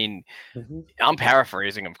 I mean, I'm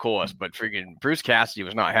paraphrasing, of course, but freaking Bruce Cassidy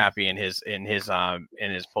was not happy in his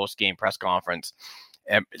post game press conference,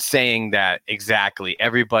 saying that exactly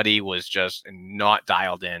everybody was just not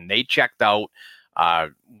dialed in. They checked out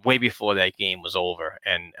way before that game was over.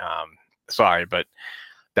 And sorry, but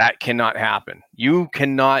that cannot happen. You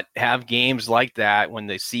cannot have games like that when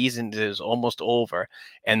the season is almost over.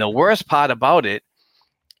 And the worst part about it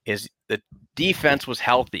is the defense was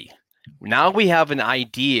healthy. Now we have an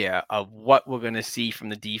idea of what we're going to see from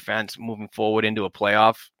the defense moving forward into a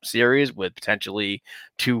playoff series with potentially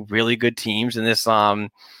two really good teams in this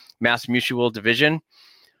Mass Mutual division.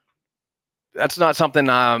 That's not something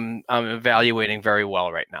I'm evaluating very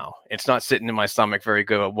well right now. It's not sitting in my stomach very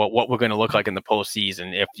good what we're going to look like in the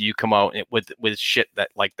postseason if you come out with shit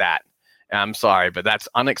like that. I'm sorry, but that's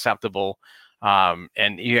unacceptable.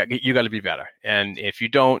 And you got to be better. And if you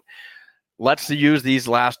don't, let's use these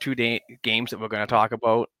last two games that we're going to talk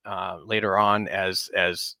about later on as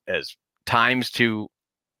times to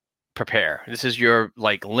prepare. This is your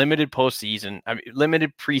like limited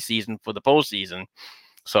limited preseason for the postseason.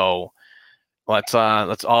 So let's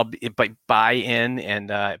all buy in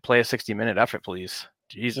and play a 60-minute effort, please.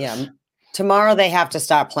 Jesus. Yeah. Tomorrow they have to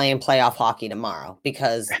start playing playoff hockey tomorrow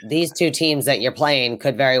because these two teams that you're playing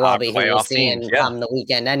could very well be who we're seeing come the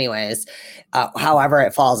weekend anyways. However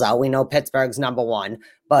it falls out. We know Pittsburgh's number one,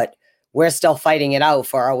 but we're still fighting it out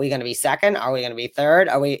for, are we going to be second? Are we going to be third?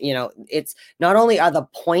 Are we, it's not only are the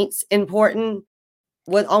points important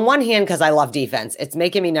on one hand, because I love defense, it's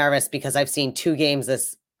making me nervous because I've seen two games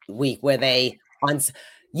this week where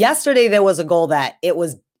yesterday there was a goal that it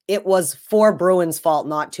was for Bruins' fault,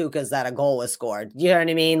 not Tuukka's, that a goal was scored. You know what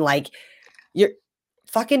I mean? Like, you're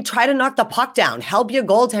fucking try to knock the puck down. Help your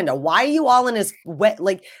goaltender. Why are you all in his wet?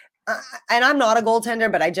 Like, and I'm not a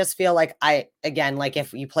goaltender, but I just feel like like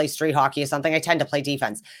if you play street hockey or something, I tend to play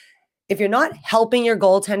defense. If you're not helping your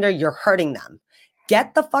goaltender, you're hurting them.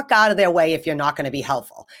 Get the fuck out of their way if you're not going to be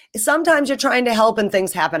helpful. Sometimes you're trying to help and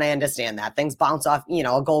things happen. I understand that. Things bounce off,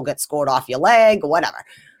 a goal gets scored off your leg, whatever.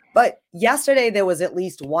 But yesterday there was at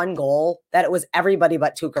least one goal that it was everybody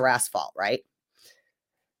but Tuukka Rask's fault, right?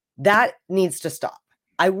 That needs to stop.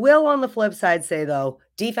 I will on the flip side say, though,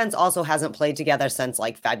 defense also hasn't played together since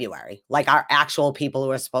like February, like our actual people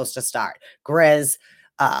who are supposed to start. Grizz,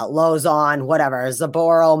 Lozon, whatever,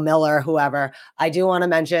 Zaboro, Miller, whoever. I do want to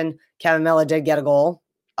mention Kevin Miller did get a goal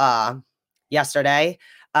yesterday.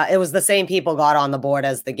 It was the same people got on the board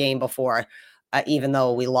as the game before, even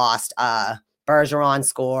though we lost. Bergeron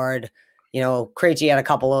scored, Krejci had a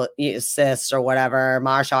couple of assists or whatever.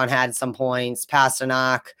 Marchand had some points.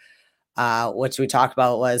 Pasternak, which we talked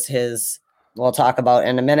about was we'll talk about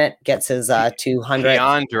in a minute, gets his 200.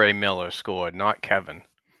 Keandre Miller scored, not Kevin.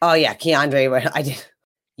 Oh yeah, Keandre.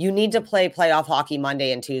 You need to play playoff hockey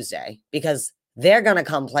Monday and Tuesday because they're going to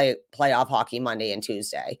come play playoff hockey Monday and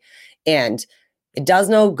Tuesday. And it does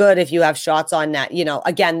no good if you have shots on net.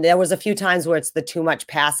 Again, there was a few times where it's the too much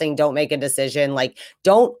passing. Don't make a decision. Like,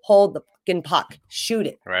 don't hold the fucking puck. Shoot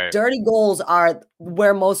it. Right. Dirty goals are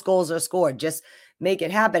where most goals are scored. Just make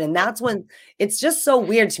it happen. And that's when it's just so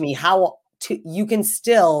weird to me how you can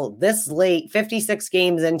still, this late, 56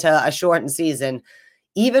 games into a shortened season,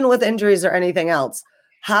 even with injuries or anything else,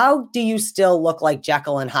 how do you still look like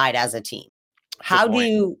Jekyll and Hyde as a team? How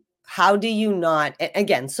do you not,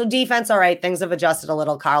 again, so defense, all right, things have adjusted a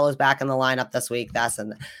little. Carlo's back in the lineup this week.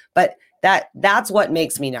 But that's what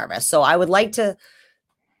makes me nervous. So I would like to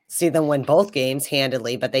see them win both games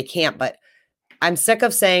handedly, but they can't. But I'm sick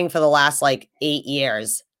of saying for the last 8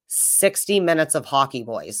 years, 60 minutes of hockey,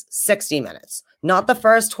 boys, 60 minutes, not the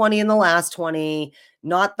first 20 and the last 20,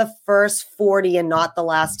 not the first 40 and not the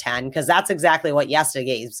last 10, because that's exactly what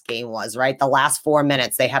yesterday's game was, right? The last 4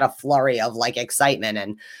 minutes, they had a flurry of excitement,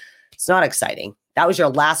 and it's not exciting. That was your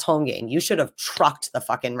last home game. You should have trucked the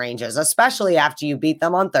fucking Rangers, especially after you beat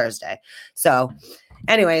them on Thursday. So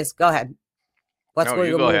anyways, go ahead. What's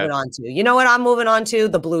we're moving on to? You know what I'm moving on to?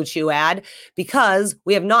 The Blue Chew ad, because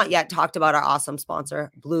we have not yet talked about our awesome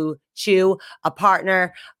sponsor, Blue Chew, a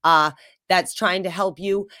partner that's trying to help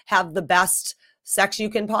you have the best sex you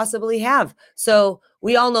can possibly have. So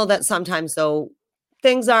we all know that sometimes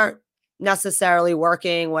things aren't necessarily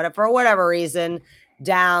working, for whatever reason,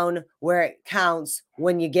 down where it counts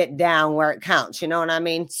when you get down where it counts. You know what I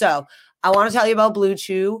mean? So I want to tell you about Blue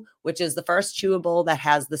Chew, which is the first chewable that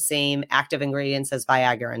has the same active ingredients as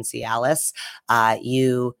Viagra and Cialis.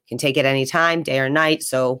 You can take it anytime, day or night.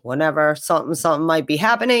 So whenever something might be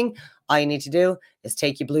happening, all you need to do is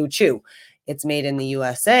take your Blue Chew. It's made in the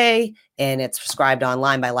USA and it's prescribed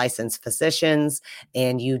online by licensed physicians.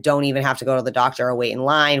 And you don't even have to go to the doctor or wait in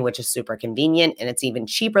line, which is super convenient. And it's even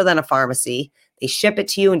cheaper than a pharmacy. They ship it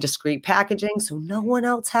to you in discreet packaging, so no one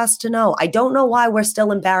else has to know. I don't know why we're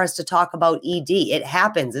still embarrassed to talk about ED. It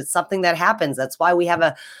happens. It's something that happens. That's why we have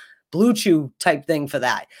a Blue Chew type thing for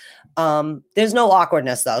that. There's no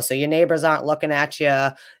awkwardness, though, so your neighbors aren't looking at you,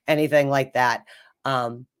 anything like that.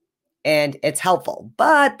 And it's helpful.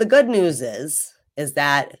 But the good news is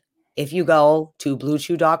that if you go to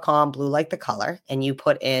bluechew.com, blue like the color, and you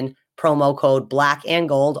put in promo code black and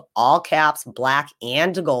gold, all caps, black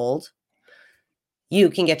and gold, you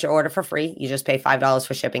can get your order for free. You just pay $5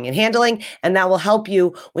 for shipping and handling, and that will help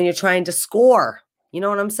you when you're trying to score. You know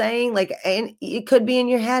what I'm saying? Like, and it could be in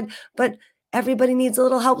your head, but everybody needs a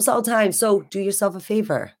little help sometimes. So do yourself a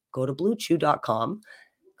favor. Go to bluechew.com,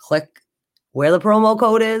 click where the promo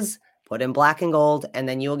code is, put in black and gold, and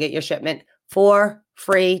then you'll get your shipment for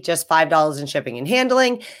free, just $5 in shipping and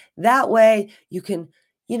handling. That way you can,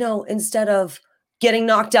 instead of getting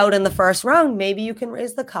knocked out in the first round, maybe you can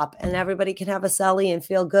raise the cup and everybody can have a celly and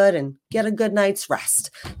feel good and get a good night's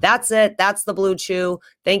rest. That's it. That's the Blue Chew.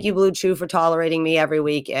 Thank you, Blue Chew, for tolerating me every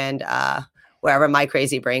week and wherever my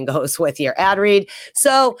crazy brain goes with your ad read.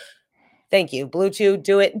 So thank you, Blue Chew.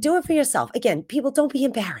 Do it for yourself. Again, people, don't be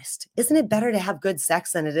embarrassed. Isn't it better to have good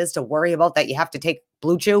sex than it is to worry about that you have to take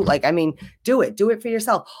Blue Chew? Do it for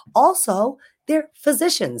yourself. Also, they're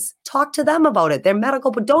physicians. Talk to them about it. They're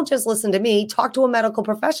medical, but don't just listen to me. Talk to a medical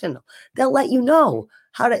professional. They'll let you know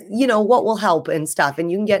how to, what will help and stuff.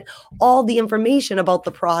 And you can get all the information about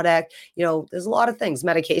the product. There's a lot of things.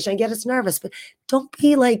 Medication, I get it's nervous, but don't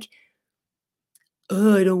be like,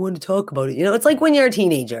 oh, I don't want to talk about it. It's like when you're a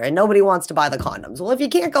teenager and nobody wants to buy the condoms. Well, if you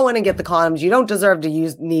can't go in and get the condoms, you don't deserve to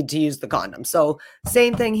need to use the condoms. So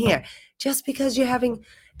same thing here. Just because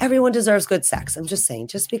everyone deserves good sex. I'm just saying,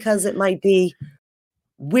 just because it might be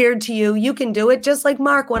weird to you, you can do it. Just like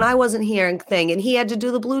Mark, when I wasn't here and he had to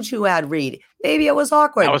do the Blue Chew ad read. Maybe it was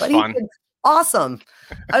awkward, That was but fun. he did awesome.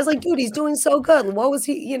 I was like, dude, he's doing so good. What was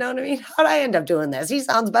he? You know what I mean? How'd I end up doing this? He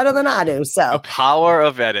sounds better than I do. So The power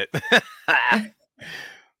of edit. All right.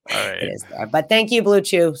 it is there. But thank you, Blue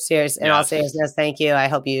Chew. In all seriousness, thank you. I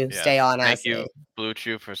hope you stay on us. Thank you, Blue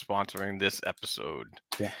Chew, for sponsoring this episode.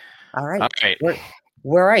 Yeah. All right. All right.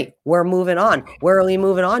 We're right. We're moving on. Where are we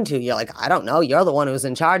moving on to? You're like, I don't know. You're the one who's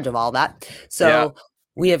in charge of all that. So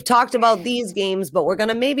we have talked about these games, but we're going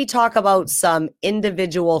to maybe talk about some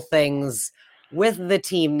individual things with the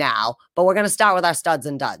team now. But we're going to start with our studs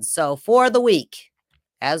and duds. So for the week,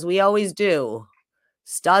 as we always do,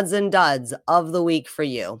 studs and duds of the week for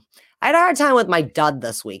you. I had a hard time with my dud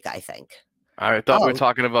this week, I think. I thought we were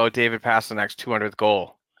talking about David Pasternak's 200th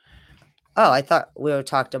goal. Oh, I thought we were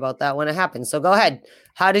talked about that when it happened. So go ahead.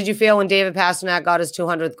 How did you feel when David Pastrnak got his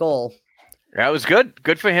 200th goal? Yeah, it was good.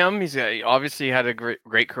 Good for him. He obviously had a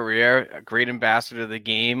great career, a great ambassador of the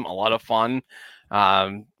game, a lot of fun.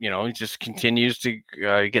 He just continues to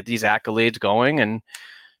get these accolades going, and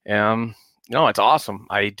it's awesome.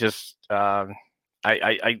 I just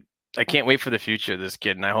I can't wait for the future of this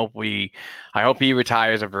kid, and I hope he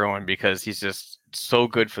retires a Bruin because he's just so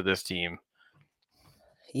good for this team.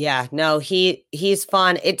 Yeah, no, he's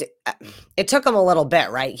fun. It took him a little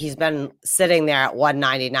bit, right? He's been sitting there at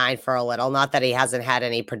 199 for a little. Not that he hasn't had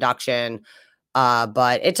any production,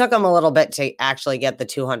 but it took him a little bit to actually get the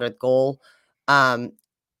 200th goal.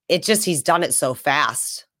 He's done it so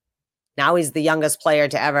fast. Now he's the youngest player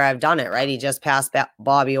to ever have done it, right? He just passed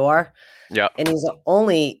Bobby Orr. Yeah. And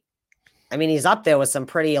he's up there with some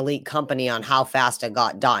pretty elite company on how fast it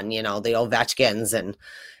got done, the Ovechkins and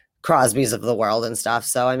Crosby's of the world and stuff.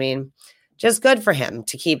 So, just good for him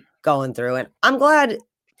to keep going through. And I'm glad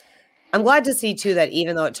to see too, that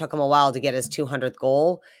even though it took him a while to get his 200th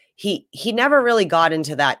goal, he never really got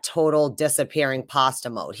into that total disappearing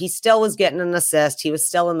pasta mode. He still was getting an assist. He was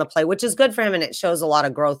still in the play, which is good for him. And it shows a lot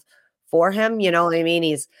of growth for him. You know what I mean?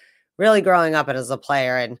 He's really growing up as a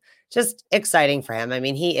player and just exciting for him.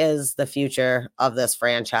 He is the future of this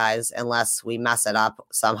franchise unless we mess it up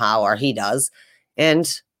somehow, or he does.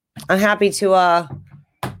 And I'm happy to,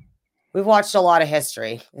 we've watched a lot of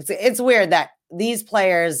history. It's weird that these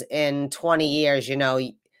players in 20 years,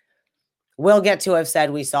 we'll get to have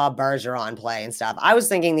said we saw Bergeron play and stuff. I was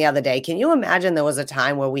thinking the other day, can you imagine there was a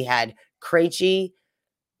time where we had Krejci,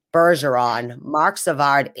 Bergeron, Mark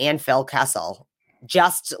Savard, and Phil Kessel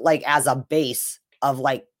just like as a base of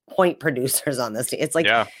like point producers on this team? It's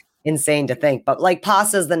like insane to think, but like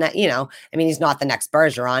Pasa's he's not the next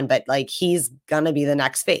Bergeron, but like he's gonna be the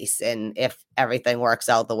next face, and if everything works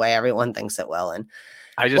out the way everyone thinks it will. And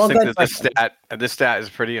I just think that this stat is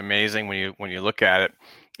pretty amazing when you look at it.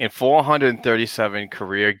 In 437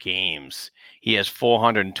 career games, he has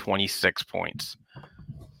 426 points.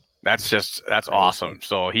 That's awesome.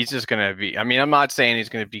 So he's just gonna be. I'm not saying he's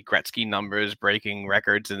gonna be Gretzky numbers, breaking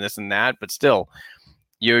records and this and that, but still,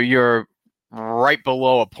 you're right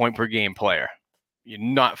below a point per game player. You're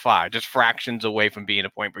not far, just fractions away from being a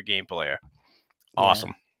point per game player.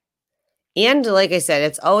 Awesome. Yeah. And like I said,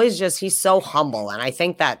 it's always just, he's so humble. And I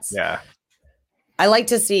think I like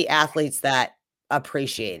to see athletes that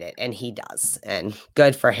appreciate it, and he does, and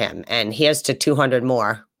good for him. And here's to 200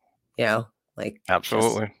 more,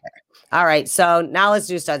 Absolutely. All right, so now let's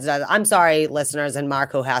do studs. I'm sorry, listeners, and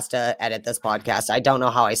Mark, who has to edit this podcast. I don't know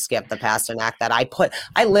how I skipped the Pasternak that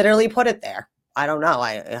I literally put it there. I don't know.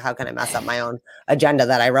 How can I mess up my own agenda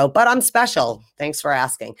that I wrote? But I'm special. Thanks for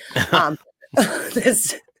asking.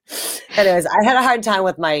 Anyways, I had a hard time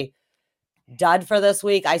with my dud for this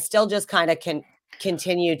week. I still just kind of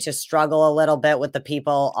continue to struggle a little bit with the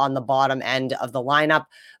people on the bottom end of the lineup,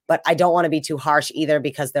 but I don't want to be too harsh either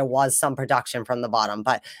because there was some production from the bottom.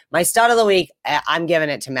 But my stud of the week, I'm giving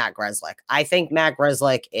it to Matt Grzelcyk. I think Matt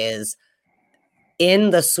Grzelcyk is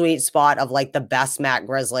in the sweet spot of like the best Matt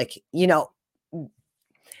Grzelcyk.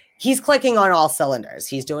 He's clicking on all cylinders.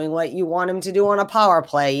 He's doing what you want him to do on a power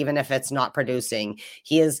play, even if it's not producing.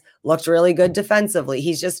 He has looked really good defensively.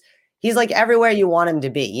 He's like everywhere you want him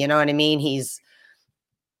to be. You know what I mean?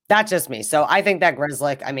 That's just me. So I think that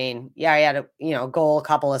Grzelcyk, he had a goal, a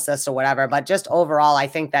couple assists or whatever, but just overall, I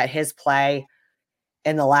think that his play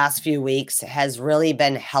in the last few weeks has really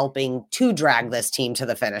been helping to drag this team to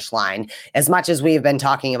the finish line. As much as we've been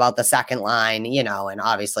talking about the second line, and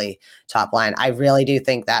obviously top line, I really do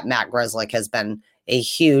think that Matt Grzelcyk has been a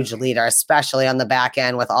huge leader, especially on the back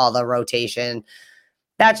end with all the rotation.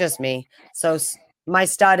 That's just me. So my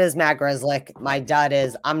stud is Matt Grzelcyk. My dud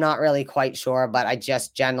is, I'm not really quite sure, but I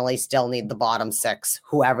just generally still need the bottom six,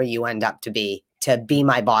 whoever you end up to be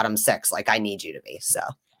my bottom six. Like I need you to be. So.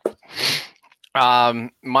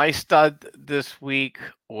 My stud this week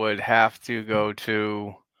would have to go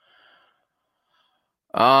to,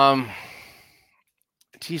 I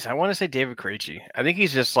want to say David Krejci. I think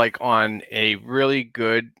he's just like on a really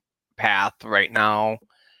good path right now.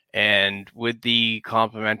 And with the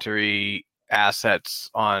complementary assets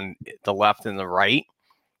on the left and the right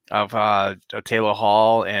of Taylor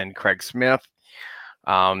Hall and Craig Smith,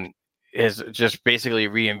 is just basically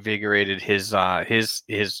reinvigorated his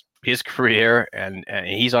career, and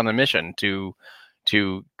he's on a mission to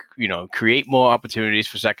create more opportunities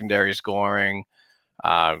for secondary scoring.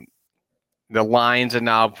 The lines are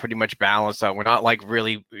now pretty much balanced out. We're not like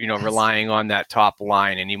really relying on that top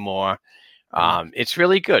line anymore. It's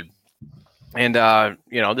really good, and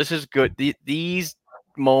this is good. These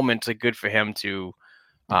moments are good for him to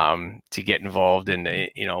get involved in,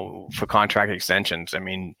 for contract extensions. I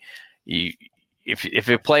mean, if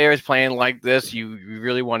a player is playing like this, you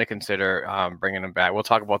really want to consider bringing him back. We'll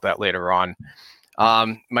talk about that later on.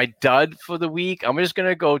 My dud for the week, I'm just going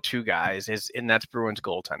to go two guys, and that's Bruins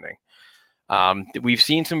goaltending. We've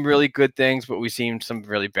seen some really good things, but we've seen some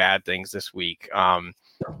really bad things this week.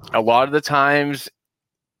 A lot of the times,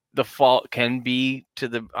 the fault can be to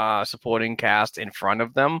the supporting cast in front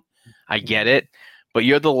of them. I get it. But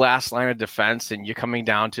you're the last line of defense, and you're coming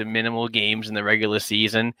down to minimal games in the regular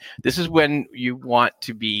season. This is when you want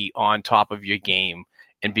to be on top of your game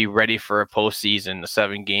and be ready for a postseason, a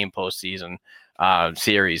 7-game postseason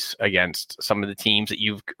series against some of the teams that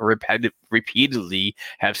you've repeatedly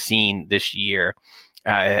have seen this year,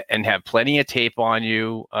 and have plenty of tape on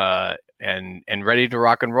you, and ready to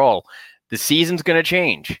rock and roll. The season's going to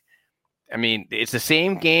change. I mean, it's the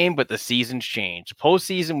same game, but the seasons change.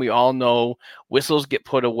 Postseason, we all know whistles get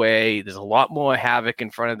put away. There's a lot more havoc in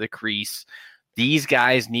front of the crease. These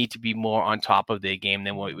guys need to be more on top of their game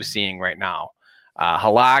than what we're seeing right now.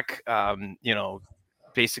 Halak,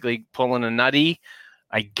 basically pulling a nutty.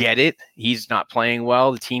 I get it. He's not playing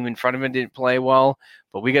well. The team in front of him didn't play well,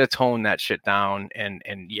 but we got to tone that shit down.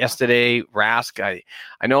 And yesterday, Rask,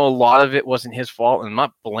 I know a lot of it wasn't his fault, and I'm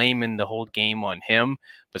not blaming the whole game on him,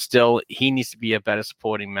 but still, he needs to be a better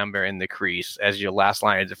supporting member in the crease as your last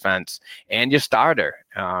line of defense and your starter.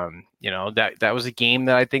 That was a game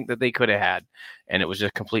that I think that they could have had, and it was a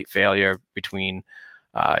complete failure between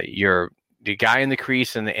the guy in the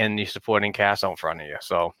crease and the supporting cast out in front of you.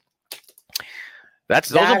 So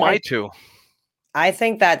those are my two. I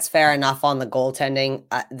think that's fair enough on the goaltending.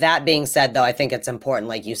 That being said, though, I think it's important,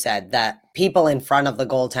 like you said, that people in front of the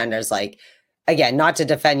goaltenders, like, again, not to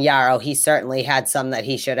defend Yarrow, he certainly had some that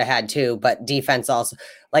he should have had too, but defense also,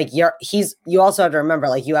 like you also have to remember,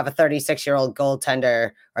 like, you have a 36-year-old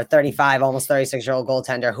goaltender, or 35, almost 36-year-old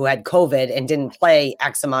goaltender who had COVID and didn't play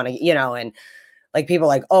X amount of, and like people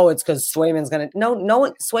like, oh, it's because Swayman's going to, no,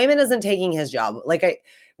 Swayman isn't taking his job. Like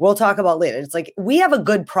we'll talk about later. It's like, we have a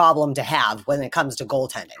good problem to have when it comes to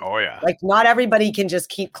goaltending. Oh yeah. Like, not everybody can just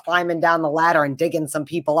keep climbing down the ladder and digging some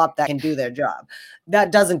people up that can do their job.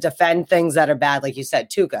 That doesn't defend things that are bad. Like you said,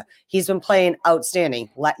 Tuukka, he's been playing outstanding.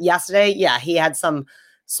 Yesterday, yeah, he had some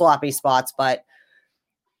sloppy spots, but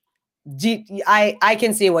I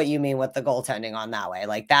can see what you mean with the goaltending on that way.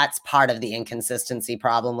 Like, that's part of the inconsistency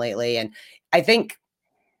problem lately. And I think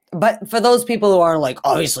But for those people who are like,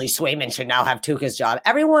 obviously Swayman should now have Tuukka's job.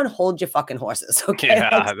 Everyone hold your fucking horses, okay?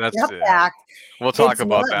 Yeah, Like, step back. We'll talk It's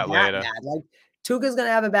about not that later. bad. Like Tuukka's gonna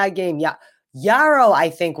have a bad game. Yeah. Yarrow, I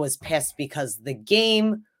think, was pissed because the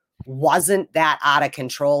game wasn't that out of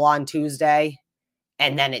control on Tuesday.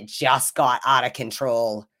 And then it just got out of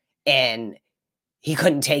control and he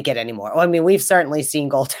couldn't take it anymore. Well, I mean, we've certainly seen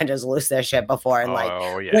goaltenders lose their shit before. And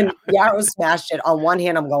when Yarrow smashed it, on one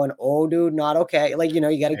hand, I'm going, oh, dude, not okay. Like, you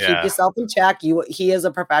got to keep yourself in check. He is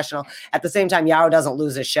a professional. At the same time, Yarrow doesn't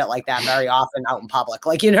lose his shit like that very often out in public.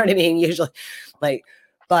 Like, you know what I mean? Usually,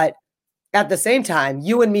 but at the same time,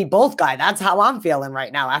 you and me both, Guy. That's how I'm feeling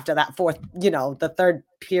right now after that fourth, the third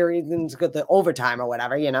period and the overtime or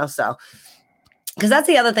whatever, So, because that's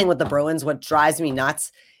the other thing with the Bruins, what drives me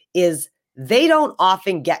nuts is they don't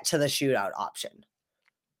often get to the shootout option.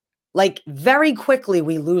 Like very quickly,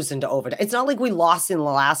 we lose into overtime. It's not like we lost in the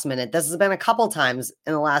last minute. This has been a couple times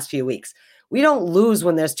in the last few weeks. We don't lose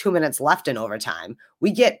when there's 2 minutes left in overtime.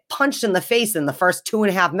 We get punched in the face in the first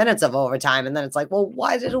 2.5 minutes of overtime. And then it's like, well,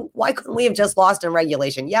 why couldn't we have just lost in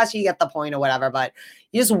regulation? Yes, you get the point or whatever, but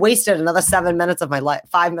you just wasted another 7 minutes of my life,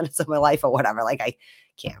 5 minutes of my life or whatever. Like I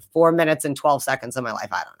can't, 4 minutes and 12 seconds of my life.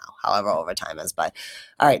 I don't know, however overtime is, but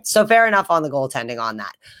all right. So fair enough on the goaltending on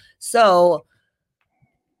that. So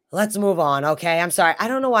let's move on. Okay. I'm sorry. I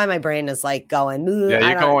don't know why my brain is like going. Yeah,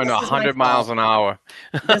 you're going 100 miles an hour.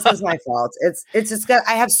 This is my fault. It's just good.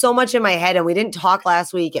 I have so much in my head and we didn't talk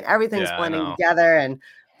last week and everything's blending together. And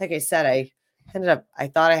like I said, I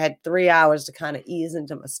thought I had 3 hours to kind of ease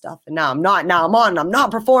into my stuff. And now I'm not. Now I'm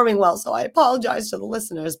not performing well. So I apologize to the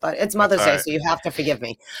listeners, but it's Mother's Day. So you have to forgive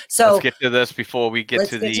me. So let's get to this before we get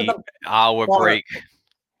to the hour break.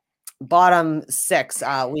 Bottom six,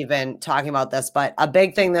 we've been talking about this, but a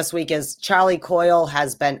big thing this week is Charlie Coyle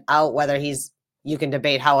has been out, whether you can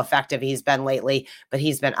debate how effective he's been lately, but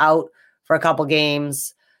he's been out for a couple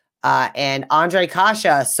games. And Andre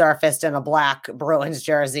Kasha surfaced in a black Bruins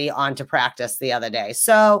jersey onto practice the other day.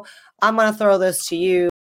 So I'm going to throw this to you.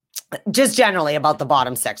 Just generally about the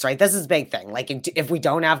bottom six, right? This is a big thing. Like if we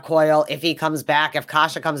don't have Coyle, if he comes back, if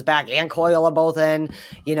Kasha comes back and Coyle are both in,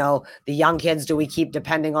 the young kids, do we keep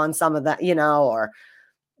depending on some of that, or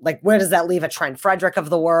like, where does that leave a Trent Frederick of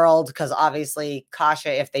the world? Because obviously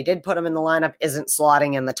Kasha, if they did put him in the lineup, isn't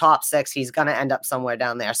slotting in the top six. He's going to end up somewhere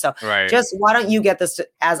down there. So just why don't you get this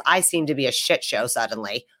as I seem to be a shit show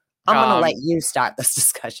suddenly. I'm going to let you start this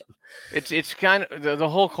discussion. It's kind of the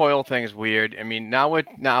whole Coyle thing is weird. I mean,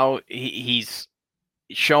 now he's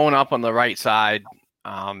showing up on the right side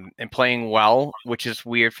and playing well, which is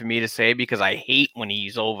weird for me to say because I hate when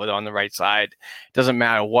he's over on the right side. It doesn't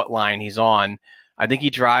matter what line he's on. I think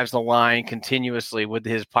he drives the line continuously with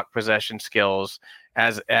his puck possession skills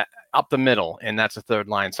up the middle, and that's a third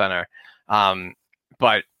line center.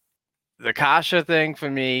 But the Kasha thing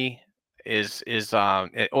for me is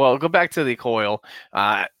go back to the Coyle,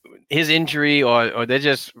 his injury, or they're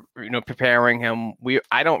just preparing him.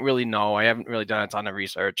 I don't really know. I haven't really done a ton of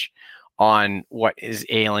research on what is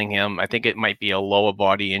ailing him. I think it might be a lower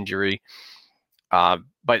body injury.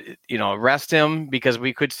 But rest him because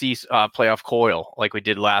we could see playoff Coyle like we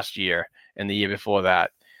did last year and the year before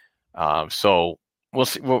that. So we'll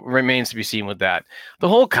see. What remains to be seen with that. The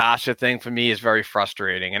whole Kasha thing for me is very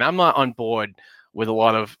frustrating, and I'm not on board with a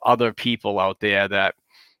lot of other people out there that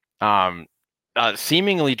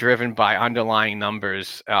seemingly driven by underlying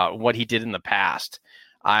numbers, what he did in the past.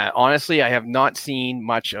 Honestly, I have not seen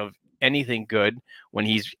much of anything good when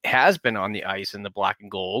has been on the ice in the black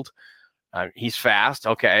and gold. He's fast.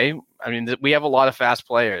 Okay. I mean, we have a lot of fast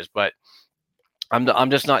players, but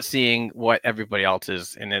I'm just not seeing what everybody else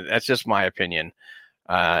is. And that's just my opinion.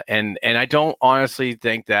 And I don't honestly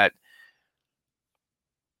think that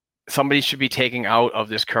somebody should be taking out of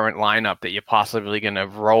this current lineup that you're possibly going to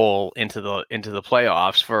roll into the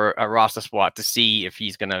playoffs for a roster spot to see if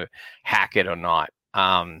he's going to hack it or not.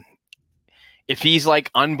 If he's like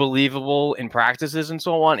unbelievable in practices and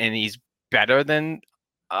so on, and he's better than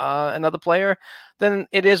another player, then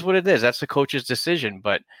it is what it is. That's the coach's decision.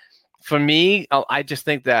 But for me, I just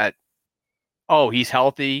think that, he's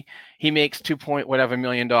healthy. He makes $2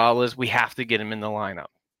 million. We have to get him in the lineup.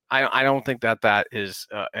 I don't think that is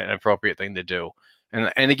an appropriate thing to do.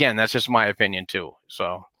 And again, that's just my opinion too.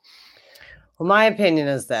 So, well, my opinion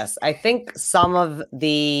is this. I think some of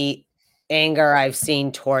the anger I've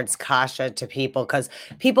seen towards Kasha to people, because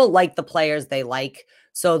people like the players they like.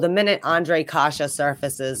 So the minute Andre Kasha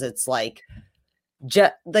surfaces, it's like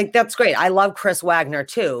that's great. I love Chris Wagner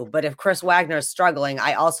too. But if Chris Wagner is struggling,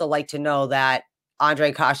 I also like to know that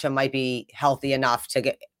Andre Kasha might be healthy enough to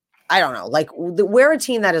get I don't know, like we're a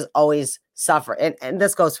team that is always suffering, and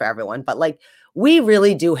this goes for everyone, but like we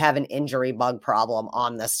really do have an injury bug problem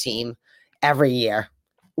on this team every year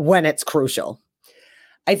when it's crucial.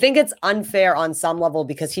 I think it's unfair on some level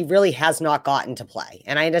because he really has not gotten to play.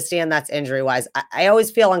 And I understand that's injury wise. I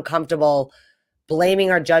always feel uncomfortable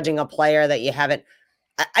blaming or judging a player that you haven't.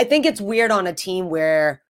 I think it's weird on a team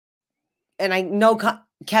where, and I know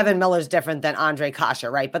Kevin Miller's different than Andre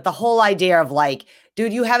Kasha, right? But the whole idea of like,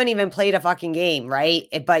 dude, you haven't even played a fucking game, right?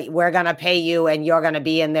 But we're going to pay you and you're going to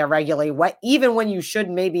be in there regularly, even when you should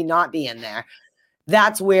maybe not be in there.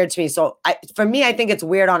 That's weird to me. So for me, I think it's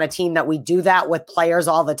weird on a team that we do that with players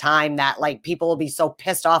all the time, that like people will be so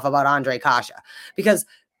pissed off about Andre Kasha, because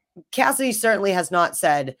Cassidy certainly has not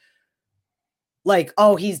said like,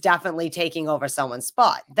 oh, he's definitely taking over someone's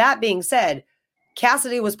spot. That being said,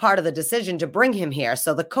 Cassidy was part of the decision to bring him here.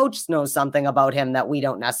 So the coach knows something about him that we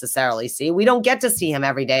don't necessarily see. We don't get to see him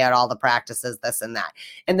every day at all the practices, this and that.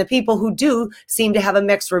 And the people who do seem to have a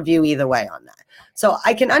mixed review either way on that. So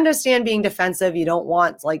I can understand being defensive. You don't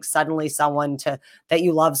want like suddenly someone that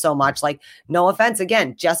you love so much. Like, no offense,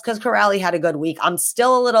 again, just because Corrali had a good week, I'm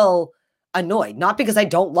still a little annoyed. Not because I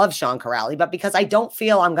don't love Sean Corrali, but because I don't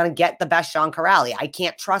feel I'm going to get the best Sean Corrali. I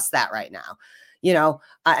can't trust that right now. You know,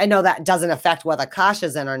 I know that doesn't affect whether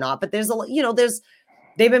Kasha's in or not, but they've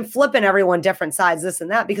been flipping everyone different sides, this and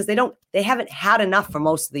that, because they haven't had enough for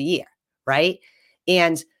most of the year. Right.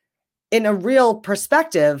 And in a real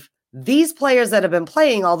perspective, these players that have been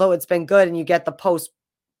playing, although it's been good and you get the post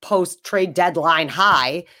trade deadline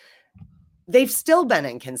high, they've still been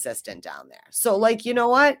inconsistent down there. So like, you know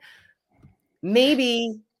what?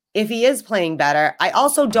 Maybe if he is playing better, I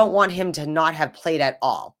also don't want him to not have played at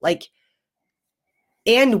all. Like,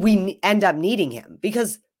 and we end up needing him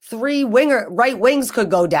because 3 right wings could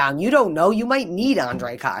go down. You don't know. You might need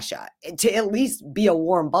Andre Kasha to at least be a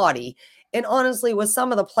warm body. And honestly, with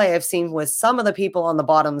some of the play I've seen with some of the people on the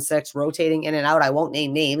bottom 6 rotating in and out, I won't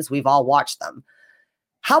name names. We've all watched them.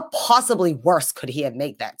 How possibly worse could he have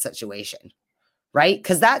made that situation? Right?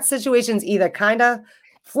 Because that situation's either kind of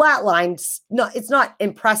flatlined. No, it's not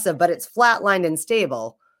impressive, but it's flatlined and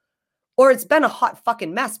stable. Or it's been a hot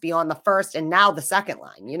fucking mess beyond the first and now the second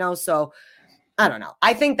line, you know? So I don't know.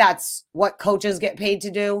 I think that's what coaches get paid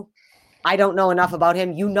to do. I don't know enough about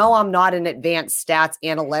him. You know, I'm not an advanced stats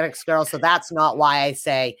analytics girl, so that's not why I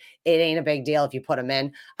say it ain't a big deal if you put him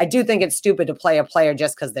in. I do think it's stupid to play a player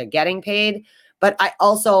just because they're getting paid. But I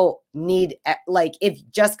also need, like, if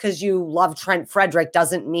just because you love Trent Frederick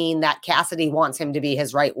doesn't mean that Cassidy wants him to be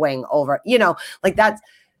his right wing over, you know, like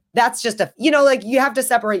that's just like you have to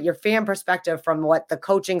separate your fan perspective from what the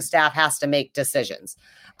coaching staff has to make decisions.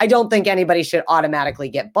 I don't think anybody should automatically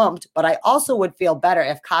get bumped, but I also would feel better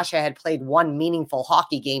if Kasha had played one meaningful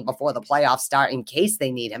hockey game before the playoffs start in case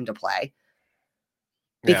they need him to play.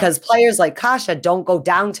 Because players like Kasha don't go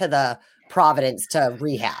down to the Providence to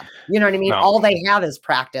rehab. You know what I mean? No. All they have is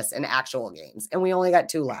practice and actual games, and we only got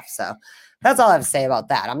 2 left. So that's all I have to say about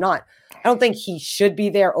that. I don't think he should be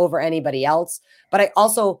there over anybody else, but I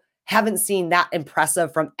also haven't seen that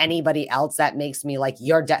impressive from anybody else that makes me like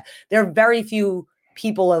there are very few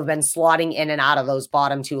people who have been slotting in and out of those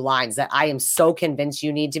bottom 2 lines that I am so convinced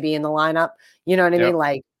you need to be in the lineup. You know what I mean?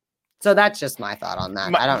 Like, so that's just my thought on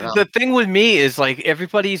that. I don't know. The thing with me is like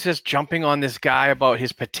everybody's just jumping on this guy about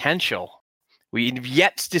his potential. We've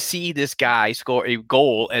yet to see this guy score a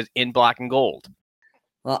goal in black and gold.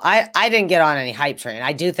 Well, I didn't get on any hype train.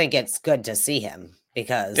 I do think it's good to see him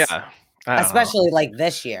because especially like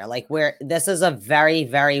this year, like this is a very,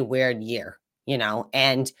 very weird year, you know,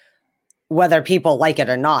 and whether people like it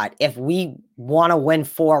or not, if we want to win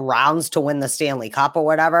 4 rounds to win the Stanley Cup or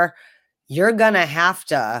whatever, you're going to have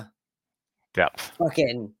to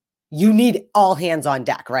you need all hands on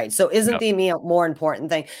deck, right? So isn't the more important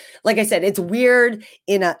thing? Like I said, it's weird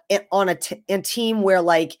on a team where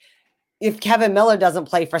like if Kevin Miller doesn't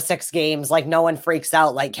play for 6 games, like no one freaks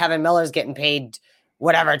out. Like Kevin Miller's getting paid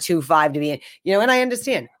whatever, 2.5 to be in, you know, and I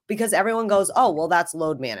understand because everyone goes, oh, well, that's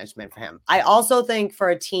load management for him. I also think for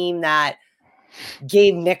a team that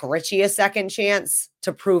gave Nick Ritchie a second chance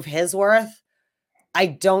to prove his worth, I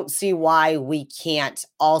don't see why we can't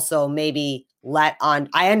also maybe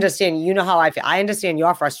I understand, you know how I feel. I understand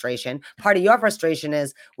your frustration. Part of your frustration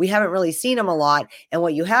is we haven't really seen him a lot and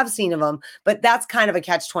what you have seen of him, but that's kind of a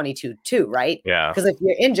catch-22 too, right? Yeah. Because if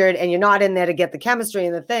you're injured and you're not in there to get the chemistry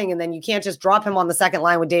and the thing, and then you can't just drop him on the second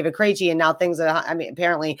line with David Krejci and now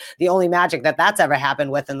apparently the only magic that's ever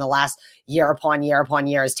happened with in the last year upon year upon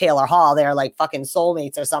year is Taylor Hall. They're like fucking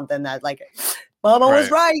soulmates or something that like, Mama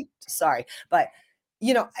was right. Sorry. But,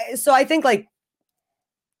 you know, so I think like,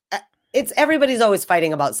 everybody's always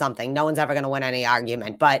fighting about something. No one's ever going to win any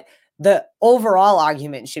argument, but the overall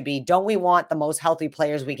argument should be, don't we want the most healthy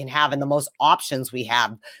players we can have and the most options we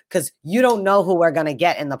have? Because you don't know who we're going to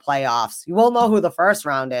get in the playoffs. You will know who the first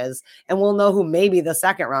round is, and we'll know who maybe the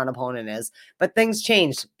second round opponent is. But things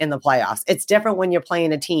change in the playoffs. It's different when you're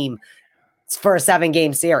playing a team for a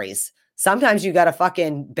 7-game series. Sometimes you got to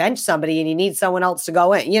fucking bench somebody and you need someone else to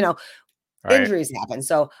go in. Right. Injuries happen.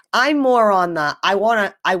 So I'm more on the, I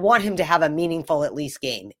want him to have a meaningful at least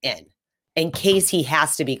game in case he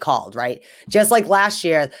has to be called, right? Just like last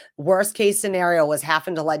year, worst case scenario was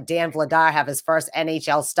having to let Dan Vladar have his first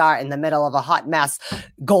NHL start in the middle of a hot mess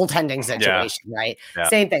goaltending situation, right? Yeah.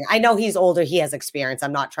 Same thing. I know he's older. He has experience.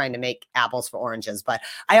 I'm not trying to make apples for oranges, but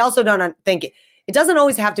I also don't think it doesn't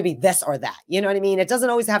always have to be this or that. You know what I mean? It doesn't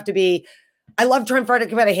always have to be, I love Trent Frederick,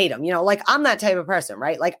 but I hate him. Like I'm that type of person,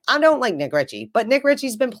 right? Like I don't like Nick Ritchie, but Nick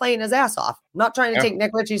Ritchie's been playing his ass off. I'm not trying to take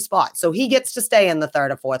Nick Ritchie's spot. So he gets to stay in the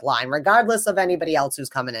third or fourth line, regardless of anybody else who's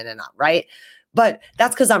coming in and out, right? But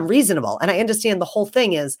that's because I'm reasonable. And I understand the whole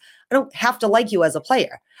thing is I don't have to like you as a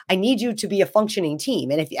player. I need you to be a functioning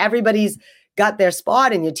team. And if everybody's got their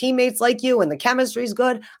spot and your teammates like you and the chemistry's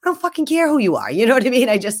good, I don't fucking care who you are. You know what I mean?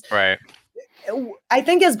 I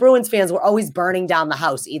think as Bruins fans, we're always burning down the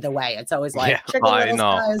house either way. It's always like, I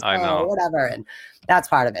know, whatever. And that's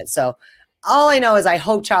part of it. So all I know is I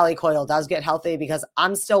hope Charlie Coyle does get healthy because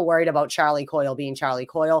I'm still worried about Charlie Coyle being Charlie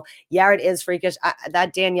Coyle. Yeah, it is freakish.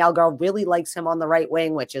 That Danielle girl really likes him on the right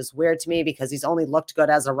wing, which is weird to me because he's only looked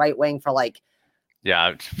good as a right wing for like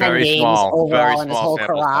it's very small overall in his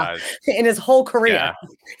whole career.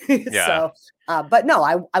 Yeah. So, but no,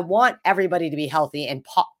 I want everybody to be healthy and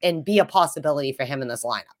be a possibility for him in this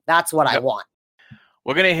lineup. That's what I want.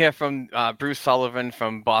 We're going to hear from Bruce Sullivan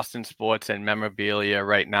from Boston Sports and Memorabilia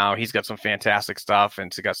right now. He's got some fantastic stuff,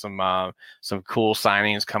 and he's got some cool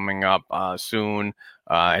signings coming up soon.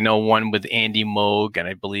 I know one with Andy Moog, and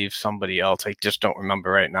I believe somebody else. I just don't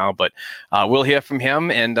remember right now, but we'll hear from him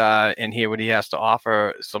and hear what he has to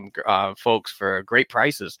offer some folks for great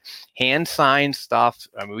prices. Hand-signed stuff.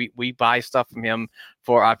 I mean, we buy stuff from him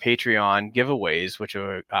for our Patreon giveaways, which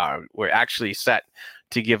we're actually set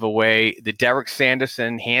to give away the Derek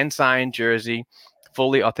Sanderson hand-signed jersey,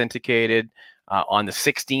 fully authenticated on the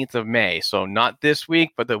 16th of May. So not this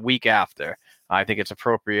week, but the week after. I think it's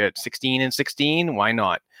appropriate. 16 and 16, why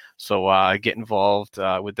not? So get involved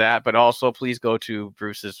with that. But also, please go to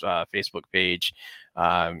Bruce's Facebook page,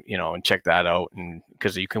 and check that out. And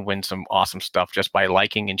because you can win some awesome stuff just by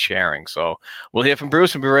liking and sharing. So we'll hear from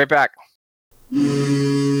Bruce and be right back.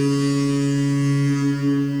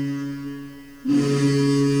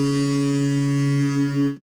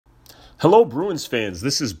 Hello, Bruins fans.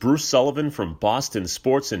 This is Bruce Sullivan from Boston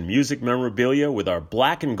Sports and Music Memorabilia with our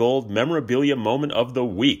Black and Gold Memorabilia Moment of the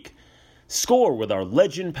Week. Score with our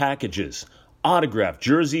Legend packages, autographed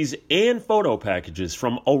jerseys, and photo packages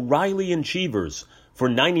from O'Reilly and Cheevers for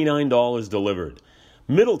 $99 delivered.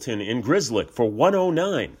 Middleton and Grzelcyk for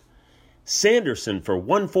 $109. Sanderson for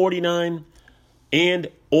 $149.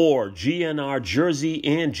 Or GNR jersey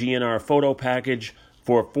and GNR photo package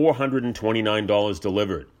for $429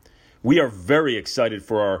 delivered. We are very excited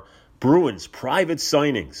for our Bruins private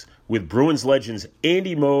signings with Bruins legends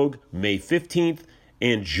Andy Moog May 15th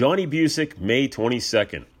and Johnny Bucyk May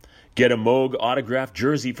 22nd. Get a Moog autographed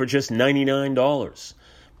jersey for just $99.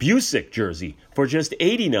 Bucyk jersey for just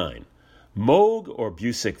 $89. Moog or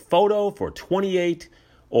Bucyk photo for $28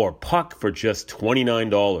 or puck for just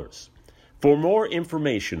 $29. For more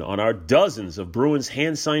information on our dozens of Bruins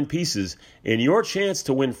hand-signed pieces and your chance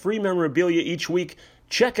to win free memorabilia each week,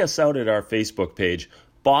 check us out at our Facebook page,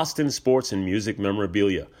 Boston Sports and Music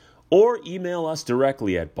Memorabilia, or email us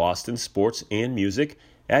directly at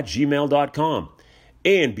bostonsportsandmusic@gmail.com.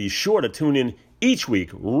 And be sure to tune in each week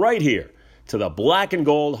right here to the Black and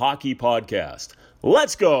Gold Hockey Podcast.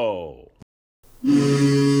 Let's go!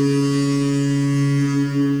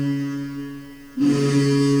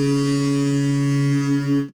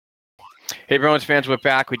 Hey, Bruins fans, we're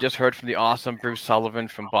back. We just heard from the awesome Bruce Sullivan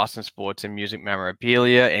from Boston Sports and Music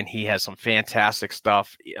Memorabilia, and he has some fantastic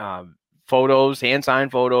stuff. Photos,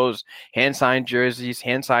 hand-signed photos, hand-signed jerseys,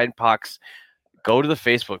 hand-signed pucks. Go to the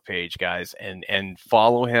Facebook page, guys, and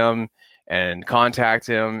follow him and contact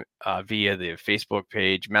him via the Facebook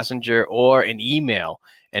page messenger or an email,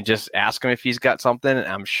 and just ask him if he's got something, and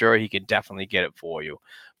I'm sure he can definitely get it for you.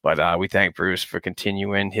 But we thank Bruce for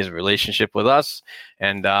continuing his relationship with us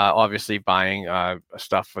and obviously buying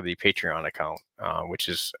stuff for the Patreon account, which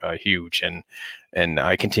is huge. And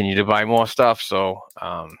I continue to buy more stuff. So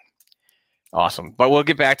Awesome. But we'll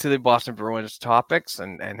get back to the Boston Bruins topics.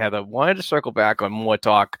 And Heather, wanted to circle back on more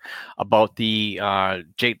talk about the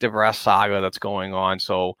Jake DeBrusk saga that's going on.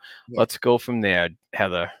 So let's go from there,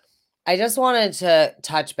 Heather. I just wanted to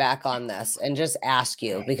touch back on this and just ask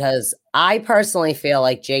you, because I personally feel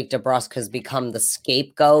like Jake DeBrusk has become the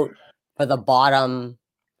scapegoat for the bottom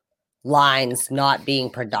lines not being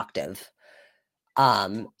productive.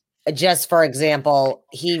 Just for example,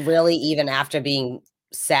 he really, even after being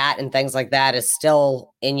sat and things like that, is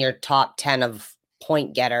still in your top 10 of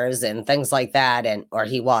point getters and things like that. Or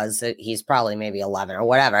he's probably maybe 11 or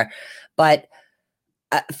whatever. But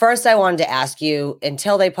first, I wanted to ask you,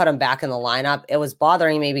 until they put him back in the lineup, it was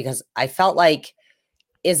bothering me because I felt like,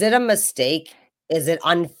 is it a mistake? Is it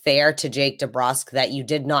unfair to Jake DeBrusk that you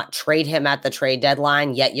did not trade him at the trade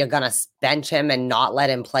deadline, yet you're going to bench him and not let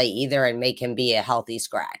him play either and make him be a healthy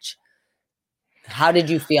scratch? How did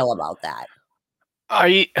you feel about that?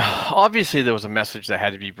 Obviously there was a message that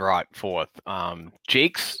had to be brought forth.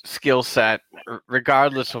 Jake's skill set,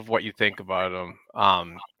 regardless of what you think about him,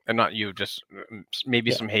 and not you, just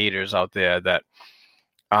maybe some haters out there, that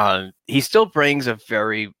he still brings a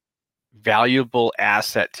very valuable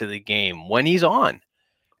asset to the game when he's on.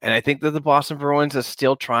 And I think that the Boston Bruins are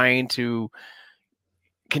still trying to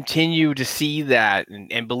continue to see that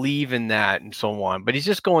and believe in that and so on. But he's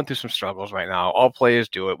just going through some struggles right now. All players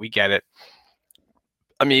do it. We get it.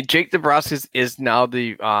 I mean, Jake DeBrusk is now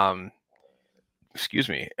the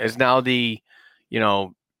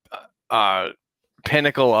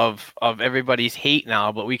pinnacle of everybody's hate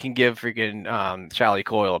now, but we can give freaking Charlie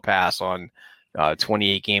Coyle a pass on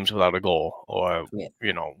 28 games without a goal, or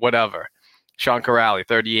whatever. Sean Corrali,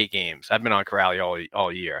 38 games. I've been on Corrali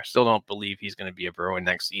all year. Still don't believe he's going to be a Bruin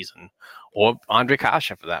next season, or Andre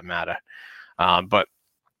Kasha for that matter. But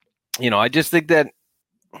I just think that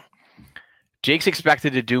Jake's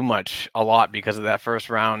expected to do a lot because of that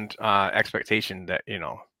first round expectation that,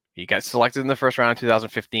 he got selected in the first round in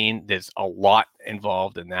 2015. There's a lot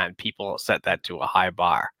involved in that, and people set that to a high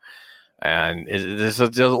bar. And there's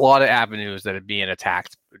a lot of avenues that are being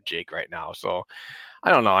attacked with Jake right now. So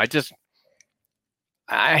I don't know.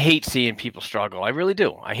 I hate seeing people struggle. I really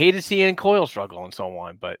do. I hated seeing Coyle struggle and so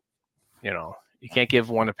on, but you can't give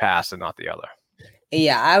one a pass and not the other.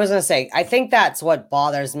 Yeah, I was going to say, I think that's what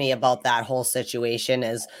bothers me about that whole situation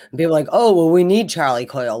is people like, oh, well, we need Charlie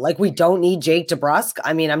Coyle. Like, we don't need Jake DeBrusk.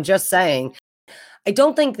 I mean, I'm just saying, I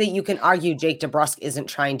don't think that you can argue Jake DeBrusk isn't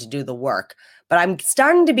trying to do the work, but I'm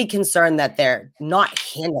starting to be concerned that they're not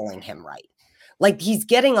handling him right. Like, he's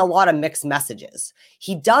getting a lot of mixed messages.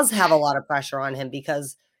 He does have a lot of pressure on him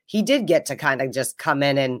because he did get to kind of just come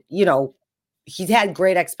in and, he's had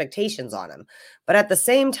great expectations on him. But at the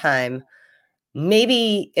same time,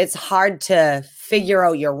 maybe it's hard to figure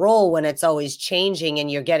out your role when it's always changing and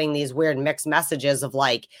you're getting these weird mixed messages of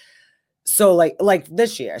like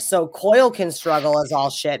this year. So Coyle can struggle as all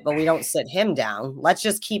shit, but we don't sit him down. Let's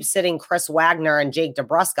just keep sitting Chris Wagner and Jake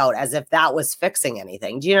DeBrusk out as if that was fixing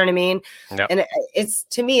anything. Do you know what I mean? Yep. And it's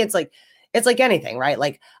to me, it's like anything, right?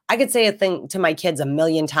 Like I could say a thing to my kids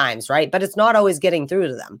 1,000,000 times, right? But it's not always getting through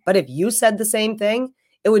to them. But if you said the same thing,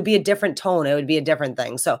 it would be a different tone. It would be a different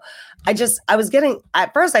thing. So at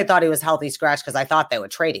first I thought he was healthy scratch because I thought they were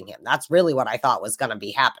trading him. That's really what I thought was going to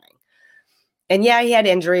be happening. And yeah, he had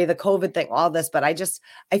injury, the COVID thing, all this, but I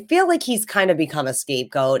feel like he's kind of become a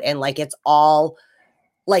scapegoat and like, it's all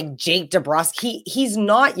like Jake DeBrusk. He's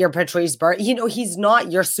not your Patrice Bergeron, he's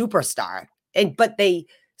not your superstar. But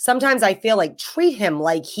sometimes I feel like treat him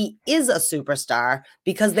like he is a superstar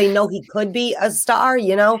because they know he could be a star,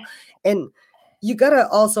 and you got to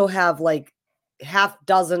also have like half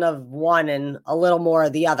dozen of one and a little more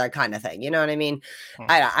of the other kind of thing. You know what I mean?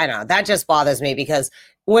 I don't know. That just bothers me because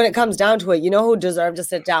when it comes down to it, who deserved to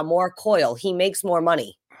sit down more? Coyle. He makes more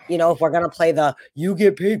money. If we're going to play you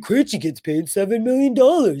get paid, Krejci gets paid $7 million.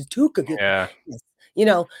 Tuukka gets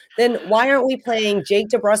then why aren't we playing Jake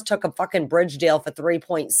DeBrusk took a fucking bridge deal for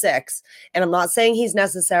 3.6? And I'm not saying he's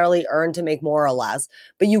necessarily earned to make more or less,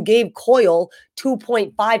 but you gave Coyle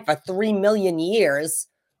 2.5 for 3 million years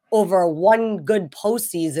over one good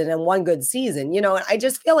postseason and one good season, and I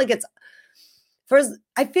just feel like this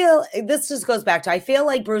just goes back to, I feel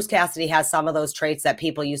like Bruce Cassidy has some of those traits that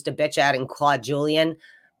people used to bitch at in Claude Julien,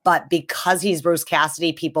 but because he's Bruce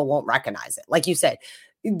Cassidy, people won't recognize it. Like you said,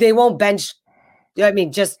 they won't bench. I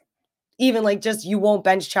mean, you won't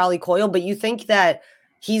bench Charlie Coyle, but you think that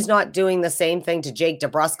he's not doing the same thing to Jake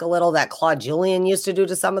DeBrusk a little that Claude Julien used to do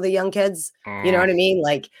to some of the young kids. You know what I mean?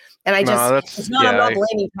 Like, and I'm not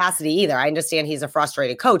blaming Cassidy either. I understand he's a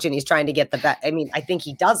frustrated coach and he's trying to get the best. I mean, I think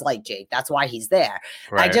he does like Jake. That's why he's there.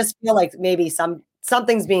 Right. I just feel like maybe some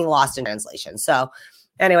something's being lost in translation. So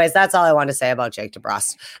anyways, that's all I wanted to say about Jake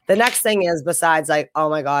DeBrusk. The next thing is, besides like, oh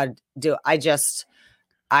my God,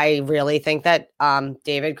 I really think that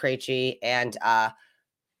David Krejci and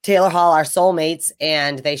Taylor Hall are soulmates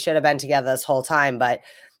and they should have been together this whole time. But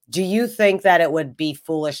do you think that it would be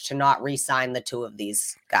foolish to not re-sign the two of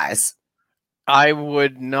these guys? I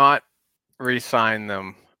would not re-sign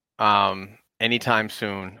them anytime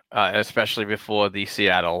soon, especially before the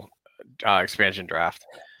Seattle expansion draft.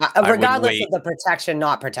 Regardless of the protection,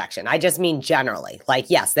 not protection. I just mean generally. Like,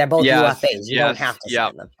 yes, they're both UFAs. You don't have to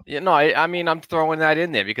sign them. Yeah, no, I mean, I'm throwing that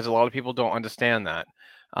in there because a lot of people don't understand that.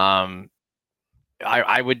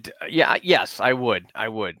 I would, yes, I would.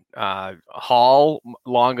 Hall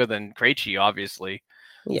longer than Krejci, obviously.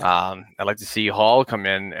 Yeah. I'd like to see Hall come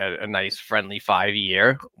in at a nice friendly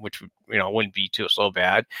 5-year, which wouldn't be so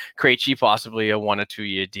bad. Krejci possibly a 1 or 2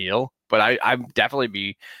 year deal, but I'd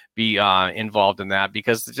definitely be involved in that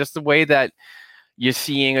because just the way that you're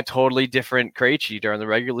seeing a totally different Krejci during the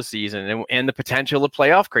regular season and the potential of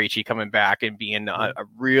playoff Krejci coming back and being a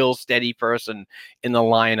real steady person in the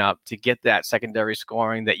lineup to get that secondary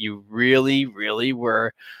scoring that you really, really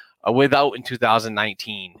were without in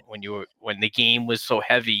 2019 when the game was so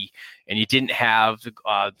heavy and you didn't have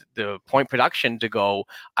the point production to go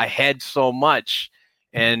ahead so much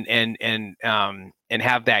and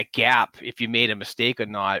have that gap if you made a mistake or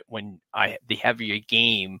not when the heavier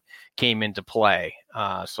game came into play.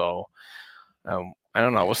 So I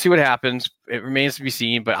don't know. We'll see what happens. It remains to be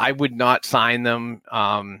seen, but I would not sign them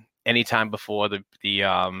anytime before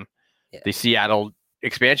the Seattle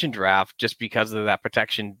expansion draft just because of that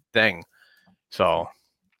protection thing. So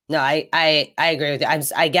no, I agree with you.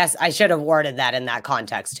 I guess I should have worded that in that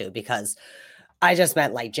context too, because I just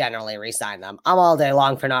meant like generally re-sign them. I'm all day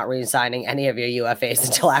long for not re-signing any of your UFAs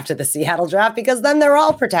until after the Seattle draft because then they're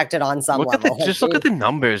all protected on some level. Look at the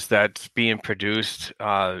numbers that's being produced.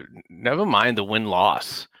 Never mind the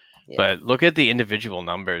win-loss. Yeah. But look at the individual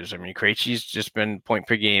numbers. I mean, Krejci's just been point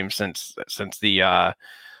per game since the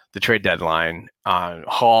trade deadline.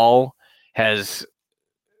 Hall has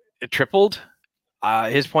tripled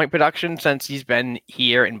his point production since he's been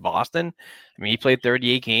here in Boston. I mean, he played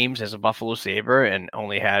 38 games as a Buffalo Sabre and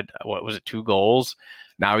only had 2 goals.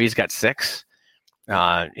 Now he's got 6.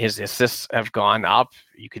 His assists have gone up.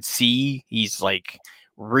 You could see he's like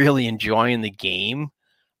really enjoying the game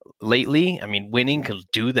lately. I mean, winning can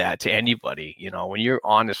do that to anybody. When you're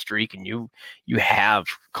on a streak and you have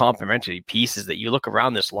complementary pieces that you look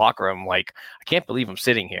around this locker room like, I can't believe I'm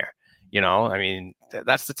sitting here. I mean,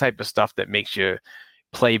 that's the type of stuff that makes you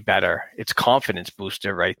play better. It's confidence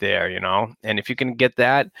booster right there, and if you can get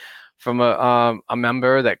that from a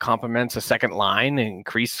member that complements a second line and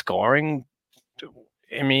increase scoring,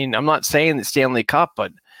 I mean, I'm not saying the Stanley Cup,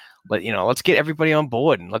 but let's get everybody on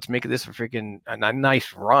board and let's make this a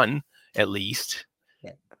nice run at least.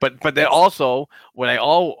 Yeah. But then also what I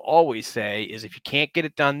always say is if you can't get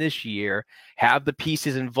it done this year, have the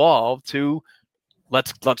pieces involved to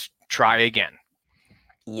let's try again.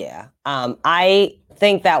 Yeah. I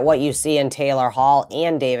think that what you see in Taylor Hall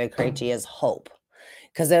and David Krejci is hope.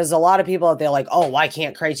 Because there's a lot of people out there like, oh, why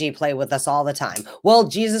can't Krejci play with us all the time? Well,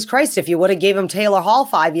 Jesus Christ, if you would have gave him Taylor Hall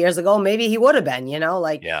 5 years ago, maybe he would have been,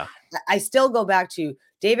 Yeah. I still go back to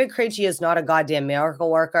David Krejci is not a goddamn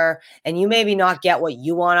miracle worker. And you maybe not get what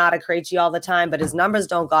you want out of Krejci all the time, but his numbers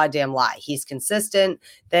don't goddamn lie. He's consistent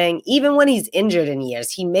thing. Even when he's injured in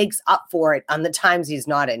years, he makes up for it on the times he's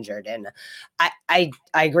not injured. And I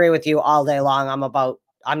agree with you all day long.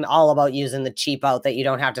 I'm all about using the cheap out that you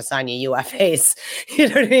don't have to sign your UFAs. You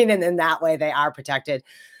know what I mean? And in that way they are protected.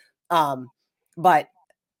 But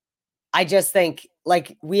I just think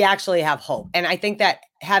like we actually have hope. And I think that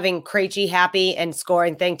having Krejci happy and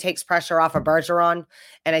scoring thing takes pressure off of Bergeron.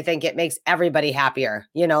 And I think it makes everybody happier.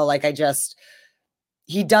 He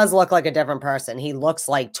does look like a different person. He looks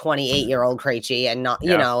like 28-year-old Krejci and not,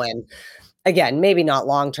 and again, maybe not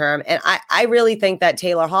long-term. And I really think that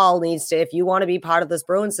Taylor Hall needs to, if you want to be part of this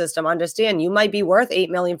Bruins system, understand you might be worth $8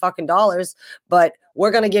 million fucking dollars, but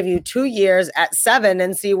we're going to give you 2 years at 7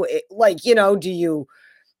 and see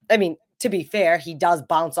to be fair, he does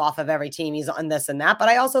bounce off of every team. He's on this and that, but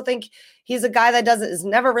I also think he's a guy that has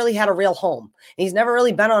never really had a real home. He's never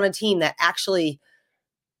really been on a team that actually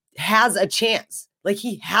has a chance. Like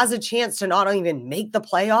he has a chance to not even make the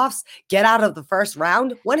playoffs, get out of the first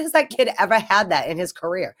round. When has that kid ever had that in his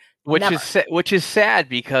career? Which is sad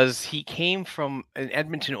because he came from an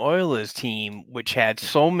Edmonton Oilers team which had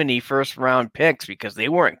so many first round picks because they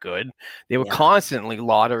weren't good. They were constantly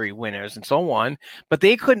lottery winners and so on, but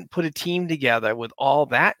they couldn't put a team together with all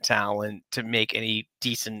that talent to make any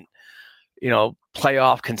decent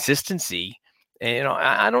playoff consistency. And,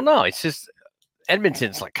 I don't know. It's just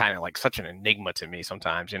Edmonton's like kind of like such an enigma to me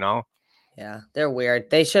sometimes, Yeah, they're weird.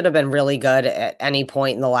 They should have been really good at any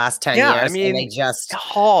point in the last 10 Yeah, I years. And they mean, just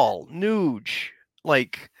Hall, Nuge,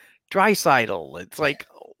 like Draisaitl. It's like,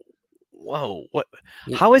 whoa, what?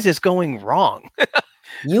 How is this going wrong?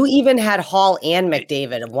 You even had Hall and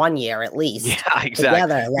McDavid 1 year at least. Yeah, exactly.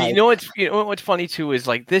 Together, Like, what's funny too is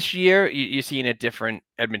like this year you're seeing a different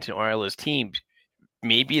Edmonton Oilers team.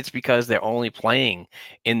 Maybe it's because they're only playing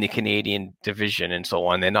in the Canadian division and so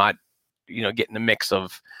on. They're not, getting the mix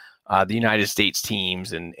of the United States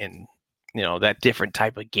teams and that different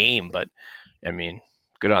type of game. But I mean,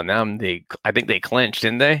 good on them. I think they clinched,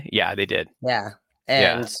 didn't they? Yeah, they did. Yeah,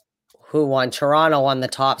 and who won? Toronto won the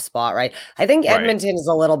top spot, right? I think Edmonton is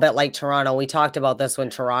a little bit like Toronto. We talked about this when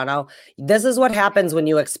Toronto. This is what happens when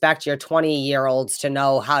you expect your 20-year-olds to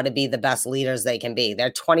know how to be the best leaders they can be.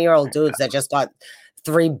 They're 20-year-old dudes that just got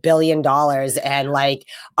 $3 billion and like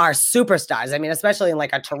are superstars. I mean, especially in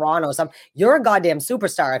like a Toronto, you're a goddamn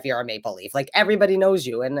superstar if you're a Maple Leaf. Like everybody knows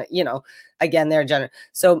you. And again, they're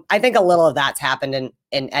so I think a little of that's happened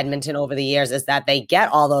in Edmonton over the years is that they get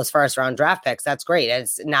all those first round draft picks. That's great.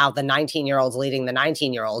 It's now the 19-year-olds leading the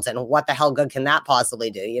 19-year-olds. And what the hell good can that possibly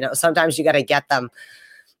do? Sometimes you got to get them.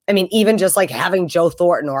 I mean, even just like having Joe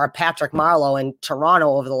Thornton or a Patrick Marleau in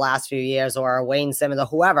Toronto over the last few years or a Wayne Simmons or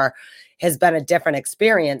whoever has been a different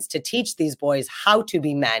experience to teach these boys how to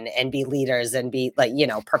be men and be leaders and be like,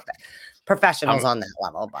 professionals on that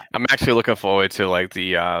level. But I'm actually looking forward to like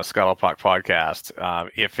the Scuttlepuck podcast.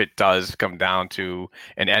 If it does come down to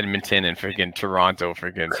an Edmonton and freaking Toronto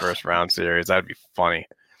freaking first round series, that'd be funny.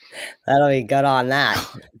 That'll be good on that.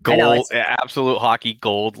 Gold, absolute hockey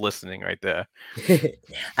gold listening right there.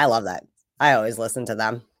 I love that. I always listen to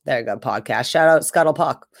them. They're a good podcast. Shout out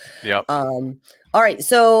Scuttlepuck. Yep. All right.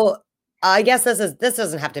 So I guess this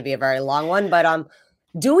doesn't have to be a very long one, but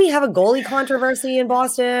do we have a goalie controversy in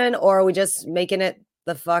Boston, or are we just making it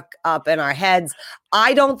the fuck up in our heads?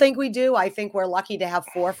 I don't think we do. I think we're lucky to have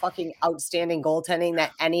 4 fucking outstanding goaltending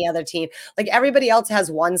that any other team, like everybody else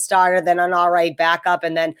has one starter, then an all right backup,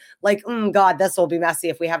 and then like, God, this will be messy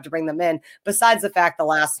if we have to bring them in. Besides the fact the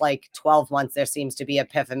last like 12 months, there seems to be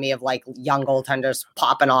epiphany of like young goaltenders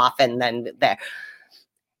popping off and then there.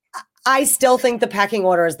 I still think the pecking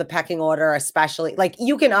order is the pecking order, especially like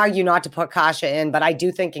you can argue not to put Kasha in, but I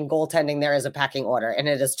do think in goaltending there is a pecking order, and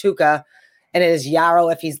it is Tuukka and it is Yarrow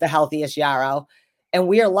if he's the healthiest Yarrow. And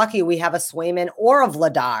we are lucky we have a Swayman or a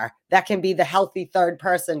Vladar that can be the healthy third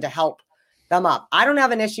person to help them up. I don't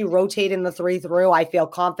have an issue rotating the 3 through. I feel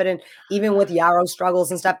confident even with Yarrow struggles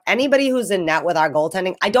and stuff. Anybody who's in net with our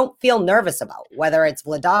goaltending, I don't feel nervous about, whether it's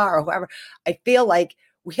Vladar or whoever. I feel like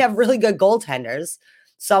we have really good goaltenders.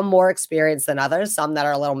 Some more experienced than others, some that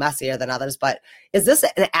are a little messier than others. But is this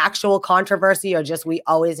an actual controversy or just we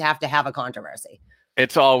always have to have a controversy?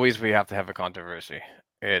 It's always we have to have a controversy.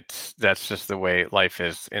 That's just the way life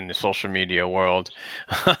is in the social media world.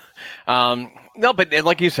 No, but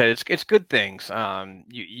like you said, it's good things.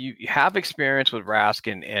 You have experience with Rask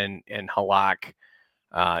and Halak,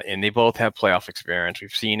 and they both have playoff experience.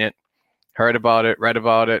 We've seen it, heard about it, read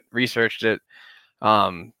about it, researched it.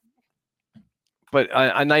 But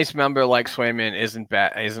a nice member like Swayman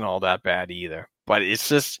isn't all that bad either. But it's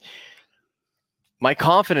just my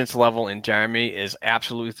confidence level in Jeremy is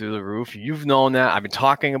absolutely through the roof. You've known that. I've been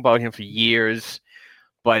talking about him for years.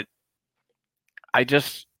 But I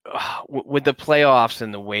just, with the playoffs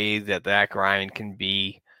and the way that grind can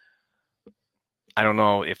be, I don't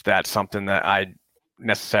know if that's something that I'd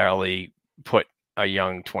necessarily put a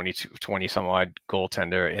young 20-some-odd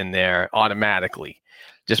goaltender in there automatically.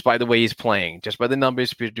 Just by the way he's playing, just by the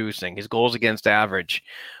numbers he's producing, his goals against average,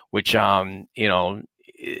 which, are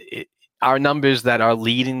numbers that are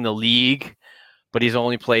leading the league, but he's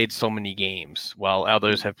only played so many games, while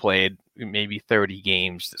others have played maybe 30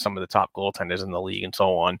 games, some of the top goaltenders in the league and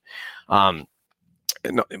so on.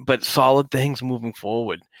 But solid things moving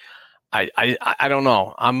forward. I don't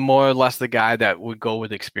know. I'm more or less the guy that would go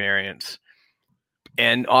with experience.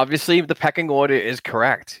 And obviously the pecking order is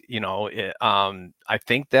correct. I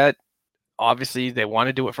think that obviously they want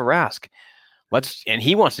to do it for Rask. And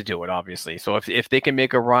he wants to do it, obviously. So if they can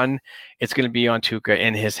make a run, it's going to be on Tuukka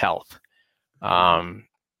and his health. And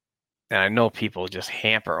I know people just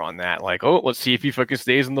hamper on that. Like, oh, let's see if he fucking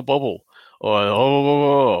stays in the bubble.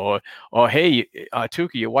 Or hey,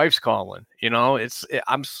 Tuukka, your wife's calling.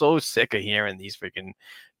 I'm so sick of hearing these freaking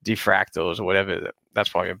defractos or whatever. That's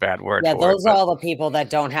probably a bad word. Yeah, for those it, are all the people that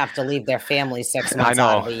don't have to leave their family 6 months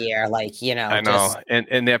out of the year. Like, I know.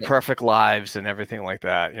 And their perfect lives and everything like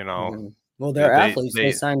that, Mm-hmm. Well, they're athletes.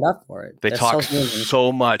 They signed up for it. They talk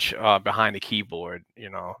so much behind the keyboard,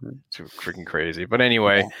 it's freaking crazy. But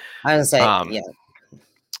anyway, I was say, I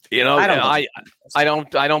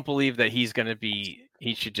don't believe that he's going to be.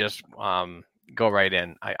 He should just go right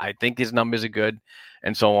in. I think his numbers are good,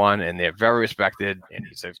 and so on, and they're very respected. And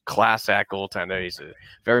he's a class act goaltender. He's a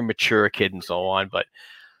very mature kid, and so on. But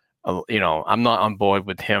I'm not on board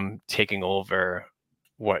with him taking over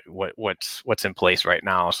what's in place right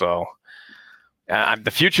now. So.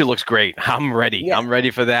 The future looks great. I'm ready. Yeah. I'm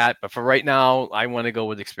ready for that. But for right now, I want to go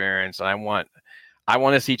with experience. I want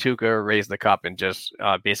to see Tuukka raise the cup and just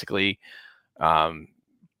basically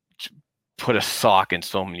put a sock in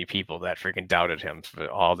so many people that freaking doubted him for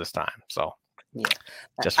all this time. So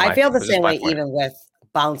I feel the same way even with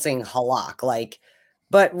bouncing Halak.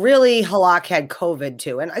 But really Halak had COVID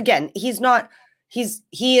too. And again, he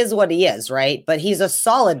is what he is, right? But he's a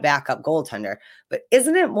solid backup goaltender. But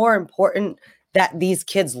isn't it more important that these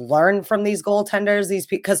kids learn from these goaltenders,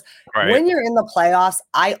 because when you're in the playoffs,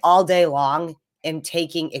 I all day long am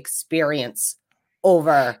taking experience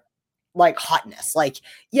over hotness.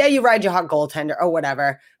 You ride your hot goaltender or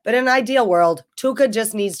whatever, but in an ideal world, Tuukka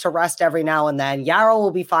just needs to rest every now and then. Yarrow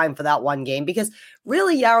will be fine for that one game because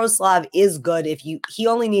really Yaroslav is good he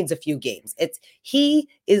only needs a few games. He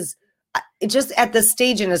is just at this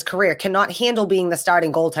stage in his career cannot handle being the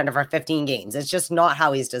starting goaltender for 15 games. It's just not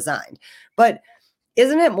how he's designed. But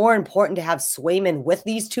isn't it more important to have Swayman with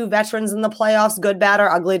these two veterans in the playoffs, good, bad, or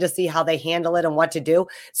ugly, to see how they handle it and what to do?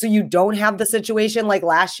 So you don't have the situation like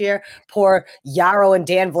last year, poor Yarrow and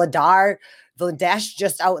Dan Vladesh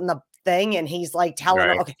just out in the thing, and he's telling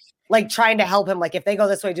him, okay, trying to help him, if they go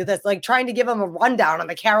this way, do this, trying to give him a rundown on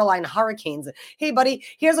the Carolina Hurricanes. Hey, buddy,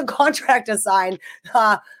 here's a contract to sign.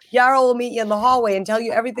 Yarrow will meet you in the hallway and tell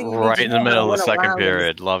you everything you need to know. Right in the middle of the second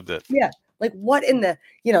period. Loved it. Yeah. What in the,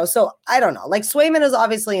 so I don't know. Swayman is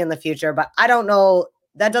obviously in the future, but I don't know.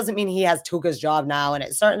 That doesn't mean he has Tuukka's job now. And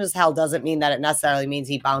it certain as hell doesn't mean that it necessarily means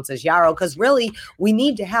he bounces Yarrow, because really we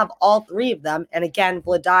need to have all three of them. And again,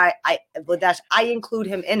 Vladesh, I include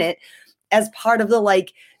him in it as part of the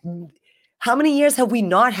how many years have we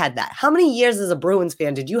not had that? How many years as a Bruins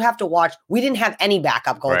fan did you have to watch? We didn't have any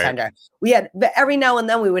backup goaltender. Right. We had, but every now and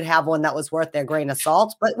then we would have one that was worth their grain of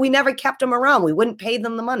salt, but we never kept them around. We wouldn't pay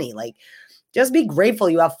them the money. Just be grateful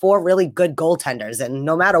you have four really good goaltenders. And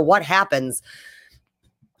no matter what happens,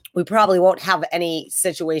 we probably won't have any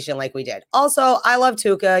situation like we did. Also, I love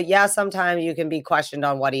Tuukka. Yeah, sometimes you can be questioned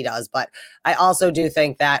on what he does, but I also do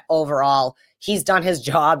think that overall he's done his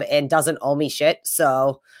job and doesn't owe me shit.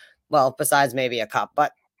 So, well, besides maybe a cup,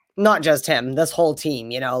 but not just him, this whole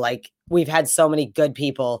team, we've had so many good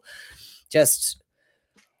people just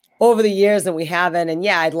over the years and we haven't. And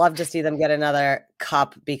yeah, I'd love to see them get another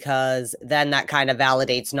cup, because then that kind of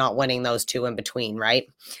validates not winning those two in between, right?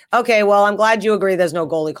 Okay, well, I'm glad you agree there's no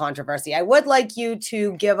goalie controversy. I would like you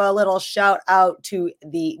to give a little shout out to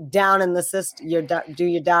the down in the system, your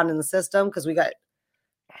down in the system, because we got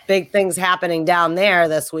big things happening down there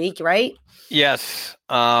this week, right? Yes.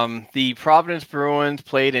 The Providence Bruins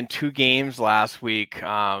played in 2 games last week.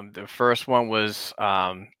 The first one was,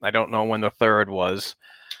 I don't know when the third was.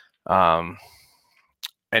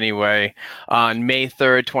 Anyway, on May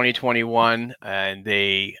 3rd, 2021, and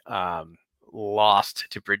they lost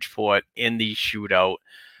to Bridgeport in the shootout.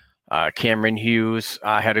 Cameron Hughes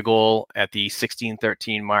had a goal at the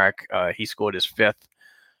 16-13 mark. He scored his 5th.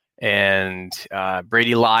 And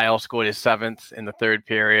Brady Lyle scored his 7th in the third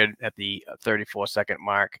period at the 34-second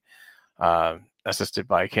mark, assisted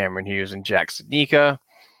by Cameron Hughes and Jack Sednicka.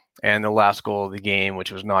 And the last goal of the game,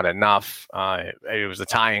 which was not enough, it was a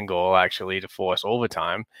tying goal, actually, to force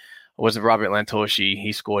overtime, was Robert Lantoshi.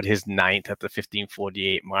 He scored his 9th at the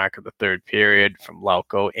 15:48 mark of the third period from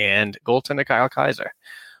Lauco and goaltender Kyle Kaiser.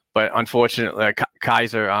 But unfortunately,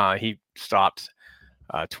 Kaiser, he stopped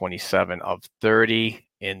 27 of 30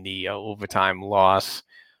 in the overtime loss.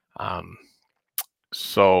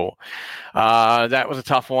 So that was a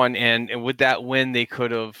tough one. And with that win, they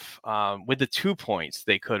could have, with the 2 points,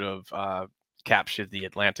 they could have captured the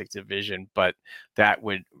Atlantic Division. But that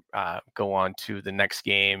would go on to the next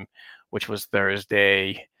game, which was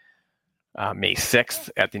Thursday, May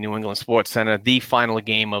 6th at the New England Sports Center, the final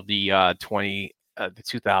game of the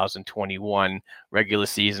 2021 regular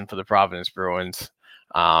season for the Providence Bruins.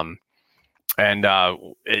 And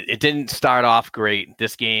it didn't start off great.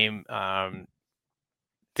 This game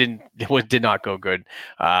did not go good.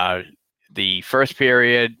 The first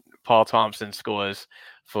period, Paul Thompson scores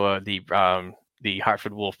for the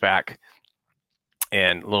Hartford Wolfpack,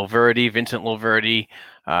 and Vincent Loverdi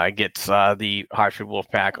gets the Hartford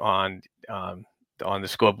Wolfpack on on the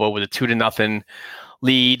scoreboard with a 2-0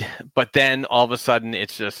 lead. But then all of a sudden,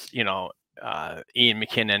 it's just Ian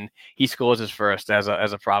McKinnon. He scores his first as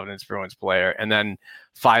a Providence Bruins player, and then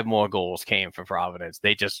 5 more goals came from Providence.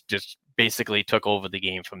 They just basically took over the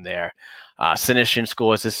game from there. Sinishin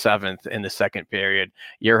scores his 7th in the second period.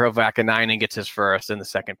 Urho Vakanainen gets his first in the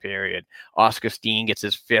second period. Oscar Steen gets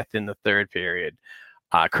his 5th in the third period.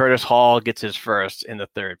 Curtis Hall gets his first in the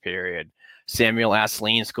third period. Samuel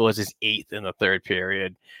Asselin scores his 8th in the third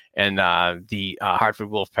period. And the Hartford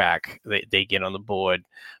Wolfpack, they get on the board,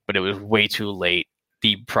 but it was way too late.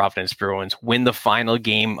 The Providence Bruins win the final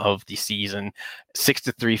game of the season,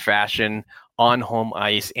 6-3 fashion on home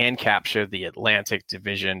ice, and capture the Atlantic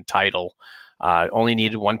Division title. Only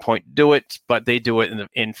needed 1 point to do it, but they do it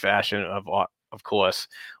in fashion, of course,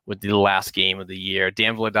 with the last game of the year.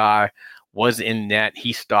 Dan Vladar was in net.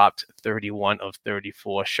 He stopped 31 of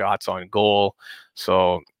 34 shots on goal.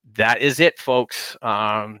 So that is it, folks.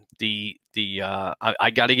 I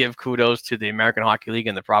got to give kudos to the American Hockey League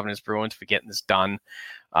and the Providence Bruins for getting this done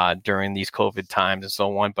during these COVID times and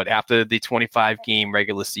so on. But after the 25-game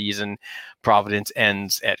regular season, Providence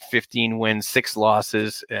ends at 15 wins, 6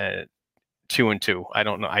 losses, 2-2. I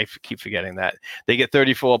don't know. I keep forgetting that. They get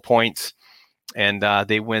 34 points, and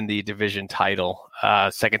they win the division title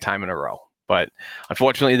second time in a row. But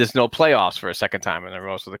unfortunately, there's no playoffs for a second time in a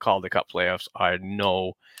row, so the Calder Cup playoffs are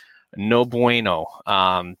no bueno.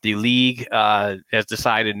 The league has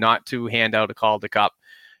decided not to hand out a Calder Cup,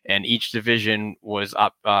 and each division was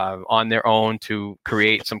up on their own to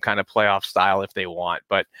create some kind of playoff style if they want.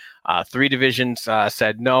 But 3 divisions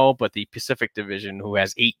said no, but the Pacific Division, who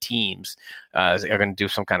has 8 teams, are going to do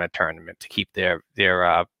some kind of tournament to keep their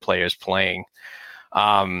players playing.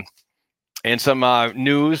 And some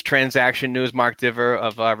transaction news. Mark Diver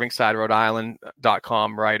of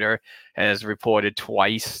RinkSideRhode-Island.com writer has reported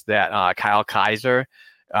twice that Kyle Kaiser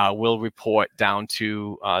will report down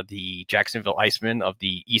to the Jacksonville Icemen of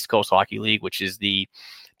the East Coast Hockey League, which is the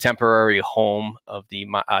temporary home of the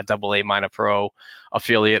AA Minor Pro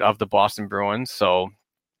affiliate of the Boston Bruins. So,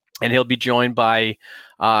 and he'll be joined by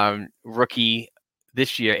rookie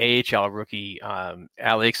this year, AHL rookie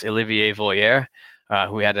Alex Olivier Voyer,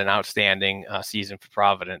 who had an outstanding season for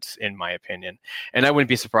Providence, in my opinion. And I wouldn't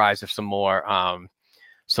be surprised if some more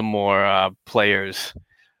players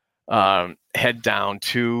head down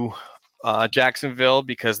to Jacksonville,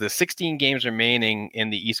 because there's 16 games remaining in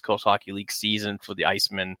the East Coast Hockey League season for the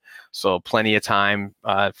Icemen. So plenty of time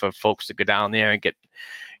for folks to go down there and get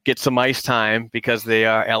some ice time, because they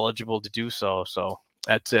are eligible to do so. So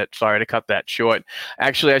that's it. Sorry to cut that short.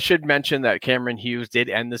 Actually, I should mention that Cameron Hughes did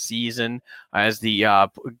end the season as the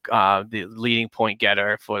leading point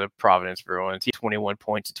getter for the Providence Bruins. He had 21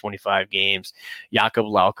 points in 25 games. Jakub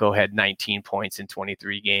Lauko had 19 points in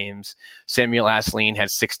 23 games. Samuel Asselin had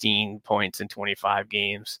 16 points in 25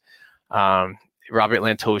 games. Robert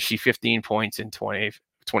Lantoshi, 15 points in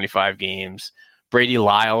 25 games. Brady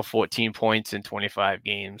Lyle, 14 points in 25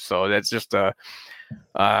 games. So that's just a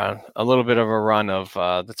little bit of a run of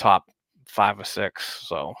the top 5 or 6.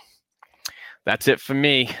 So that's it for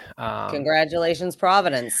me. Congratulations,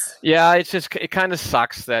 Providence. Yeah, it kind of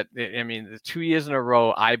sucks that, I mean, the 2 years in a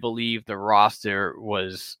row, I believe the roster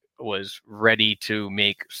was ready to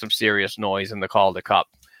make some serious noise in the Calder Cup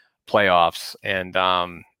playoffs. And,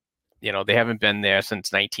 they haven't been there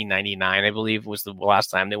since 1999, I believe, was the last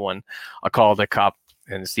time they won a Calder Cup.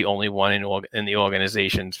 And it's the only one in the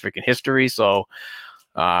organization's freaking history. So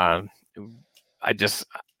I'm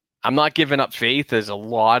not giving up faith. There's a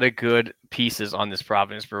lot of good pieces on this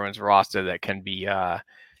Providence Bruins roster that can be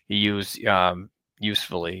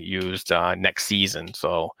usefully used next season.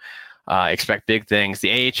 So expect big things.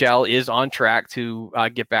 The AHL is on track to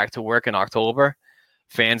get back to work in October.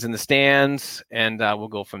 Fans in the stands, and we'll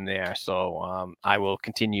go from there. So I will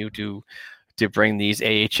continue to bring these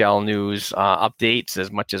AHL news updates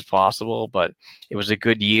as much as possible. But it was a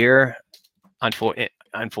good year.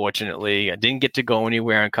 Unfortunately, I didn't get to go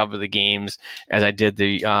anywhere and cover the games as I did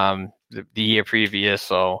the year previous.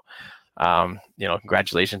 So,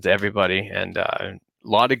 congratulations to everybody, and a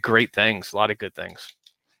lot of great things, a lot of good things.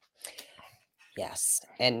 Yes,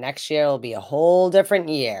 and next year will be a whole different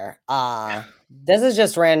year. This is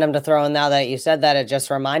just random to throw in. Now that you said that, it just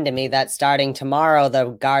reminded me that starting tomorrow,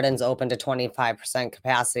 the Garden's open to 25%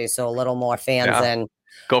 capacity, so a little more fans in.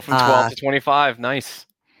 Go from 12 to 25. Nice.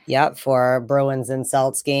 Yep, for Bruins and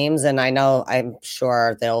Celts games. And I'm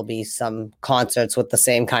sure there'll be some concerts with the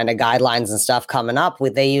same kind of guidelines and stuff coming up.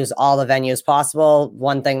 They use all the venues possible.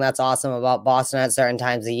 One thing that's awesome about Boston at certain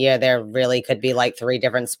times of year, there really could be like 3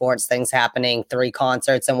 different sports things happening, 3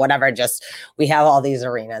 concerts and whatever. Just we have all these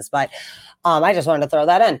arenas. But I just wanted to throw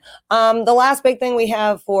that in. The last big thing we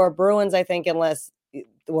have for Bruins, I think,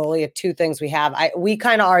 we have 2 things we have. We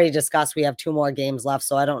kind of already discussed we have 2 more games left,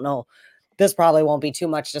 so I don't know. This probably won't be too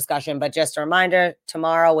much discussion, but just a reminder,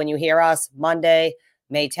 tomorrow when you hear us, Monday,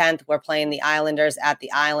 May 10th, we're playing the Islanders at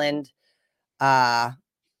the Island. At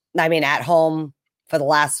home for the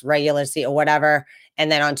last regular season or whatever.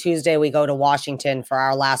 And then on Tuesday, we go to Washington for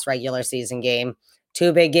our last regular season game.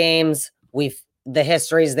 2 big games. The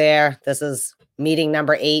history's there. This is meeting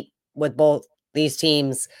number 8 with both these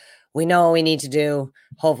teams. We know what we need to do.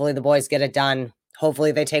 Hopefully the boys get it done.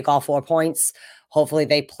 Hopefully they take all 4 points. Hopefully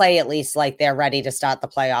they play at least like they're ready to start the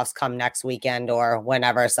playoffs come next weekend or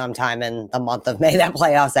whenever, sometime in the month of May, that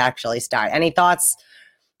playoffs actually start. Any thoughts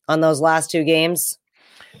on those last 2 games?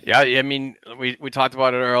 Yeah, I mean, we talked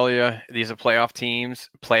about it earlier. These are playoff teams.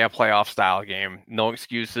 Play a playoff style game. No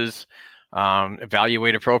excuses.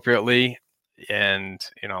 Evaluate appropriately. And,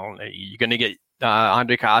 you're going to get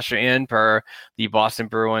Andre Kasha in per the Boston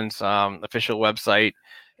Bruins official website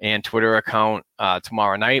and Twitter account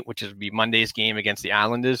tomorrow night, which is be Monday's game against the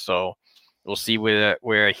Islanders. So we'll see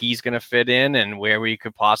where he's going to fit in and where we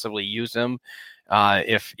could possibly use him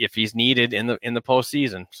if he's needed in the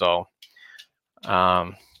postseason. So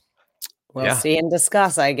we'll see and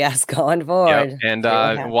discuss, I guess, going forward. Yep.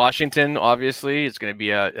 And Washington, obviously, that's going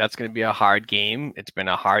to be a hard game. It's been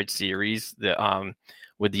a hard series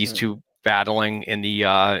with these 2 battling in the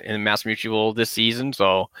Mass Mutual this season.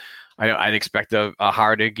 So I'd expect a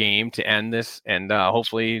harder game to end this, and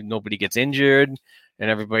hopefully nobody gets injured and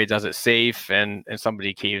everybody does it safe, and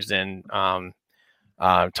somebody caves in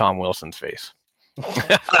Tom Wilson's face.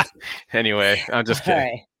 Anyway, I'm just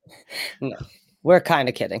kidding. Right. No, we're kind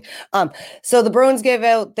of kidding. So the Bruins gave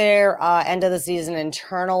out their end of the season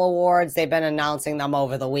internal awards. They've been announcing them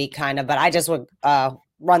over the week, kind of, but I just would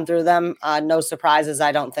run through them. No surprises,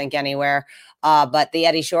 I don't think, anywhere. But the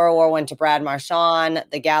Eddie Shore Award went to Brad Marchand.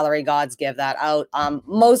 The Gallery Gods give that out.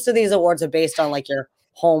 Most of these awards are based on like your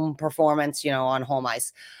home performance, on home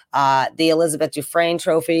ice. The Elizabeth Dufresne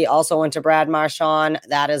Trophy also went to Brad Marchand.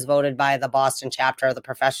 That is voted by the Boston chapter of the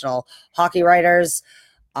Professional Hockey Writers.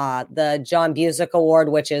 The John Busick Award,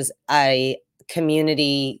 which is a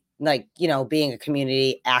community, being a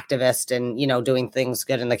community activist and, doing things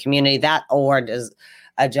good in the community. That award is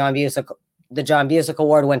a John Busick. The John Busick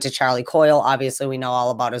Award went to Charlie Coyle. Obviously, we know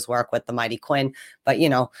all about his work with the Mighty Quinn, but,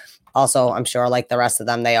 also, I'm sure like the rest of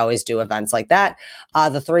them, they always do events like that.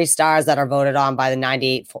 The 3 stars that are voted on by the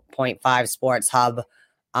 98.5 Sports Hub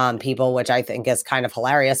people, which I think is kind of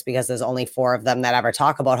hilarious because there's only 4 of them that ever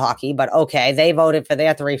talk about hockey. But okay, they voted for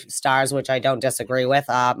their 3 stars, which I don't disagree with.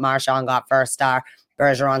 Marchand got 1st star,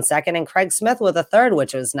 Bergeron 2nd, and Craig Smith with a 3rd,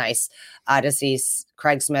 which was nice to see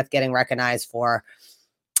Craig Smith getting recognized for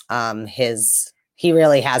he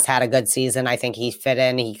really has had a good season. I think he fit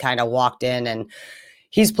in. He kind of walked in and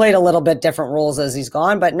he's played a little bit different roles as he's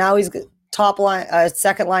gone, but now he's top line,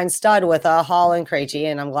 second line stud with Hall and Krejci,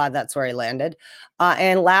 and I'm glad that's where he landed.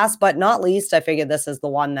 And last but not least, I figured this is the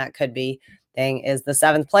one that could be is the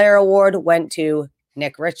 7th player award went to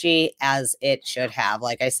Nick Ritchie, as it should have.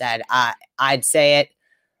 Like I said, I'd say it.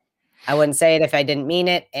 I wouldn't say it if I didn't mean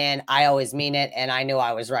it, and I always mean it, and I knew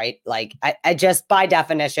I was right. Like, I just, by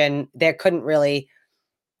definition, there couldn't really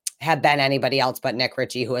have been anybody else but Nick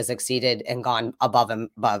Ritchie who has exceeded and gone above him.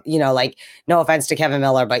 Like, no offense to Kevin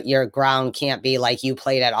Miller, but your ground can't be like you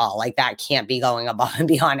played at all. Like, that can't be going above and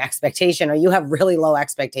beyond expectation, or you have really low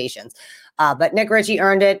expectations. But Nick Ritchie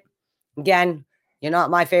earned it. Again, you're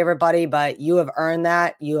not my favorite buddy, but you have earned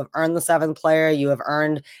that. You have earned the 7th player. You have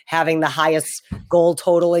earned having the highest goal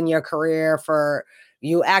total in your career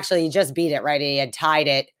you just beat it, right? He had tied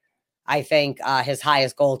it, I think, his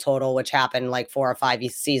highest goal total, which happened like 4 or 5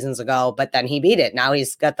 seasons ago, but then he beat it. Now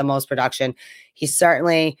he's got the most production. He's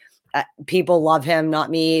certainly, people love him,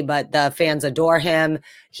 not me, but the fans adore him.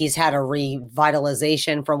 He's had a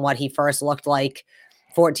revitalization from what he first looked like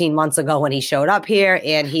 14 months ago when he showed up here,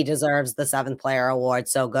 and he deserves the 7th player award.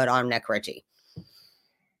 So good on Nick Ritchie.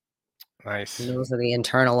 Nice. Those are the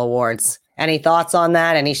internal awards. Any thoughts on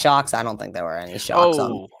that? Any shocks? I don't think there were any shocks.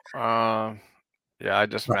 Yeah, I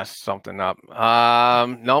just messed something up.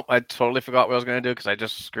 Nope, I totally forgot what I was going to do because I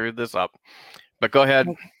just screwed this up. But go ahead.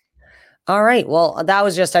 All right. Well, that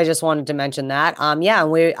was I just wanted to mention that. I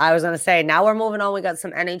was going to say, now we're moving on. We got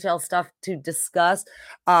some NHL stuff to discuss.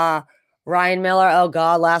 Ryan Miller, oh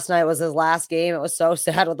God, last night was his last game. It was so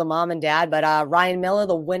sad with the mom and dad. But Ryan Miller,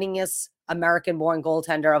 the winningest American-born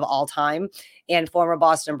goaltender of all time and former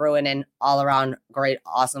Boston Bruin and all-around great,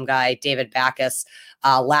 awesome guy, David Backes.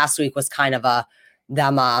 Last week was kind of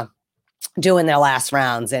them doing their last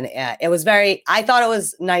rounds. And it was I thought it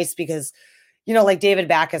was nice because, like David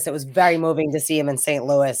Backes, it was very moving to see him in St.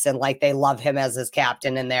 Louis and like they love him as his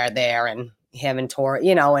captain and they're there and him and Tor, and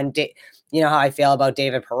you know how I feel about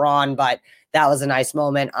David Perron, but that was a nice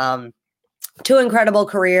moment. Two incredible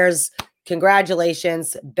careers.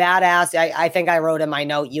 Congratulations. Badass. I think I wrote in my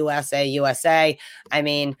note, USA, USA. I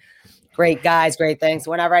mean, great guys, great things.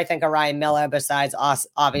 Whenever I think of Ryan Miller, besides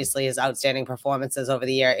obviously his outstanding performances over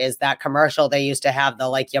the year, is that commercial they used to have, the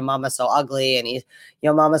like "Your Mama's So Ugly" and he's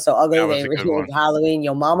 "Your Mama's So Ugly." They removed Halloween,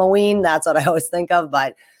 "Your Mama Ween." That's what I always think of.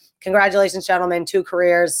 But congratulations, gentlemen, 2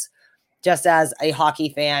 careers. Just as a hockey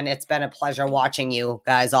fan, it's been a pleasure watching you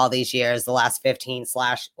guys all these years, the last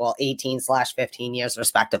 18/15 years,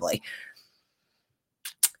 respectively.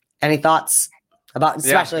 Any thoughts about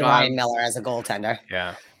especially Ryan Miller as a goaltender?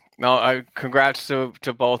 Yeah. No, congrats to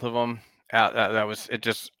both of them. That was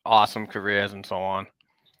just awesome careers and so on.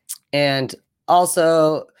 And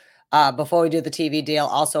also, before we do the TV deal,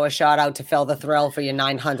 also a shout out to Phil the Thrill for your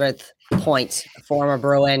 900th point. Former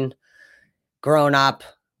Bruin, grown up.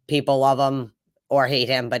 People love him or hate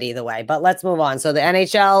him, but either way. But let's move on. So the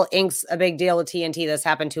NHL inks a big deal with TNT. This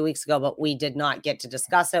happened 2 weeks ago, but we did not get to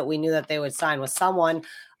discuss it. We knew that they would sign with someone.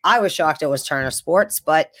 I was shocked it was Turner Sports,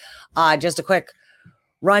 but just a quick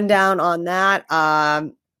rundown on that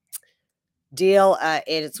deal.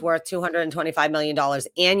 It's worth $225 million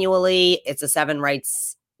annually. It's a 7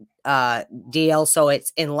 rights deal, so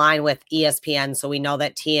it's in line with ESPN. So we know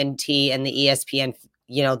that TNT and the ESPN,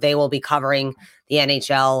 they will be covering the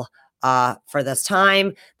NHL for this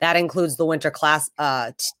time. That includes the Winter Class.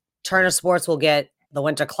 Turner Sports will get the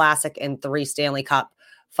Winter Classic and 3 Stanley Cup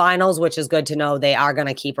Finals, which is good to know. They are going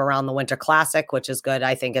to keep around the Winter Classic, which is good.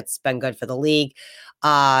 I think it's been good for the league.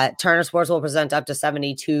 Turner Sports will present up to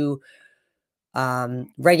 72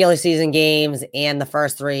 regular season games and the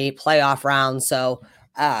first 3 playoff rounds. So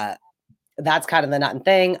that's kind of the nut and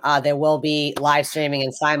thing. There will be live streaming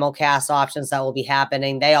and simulcast options that will be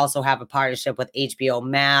happening. They also have a partnership with HBO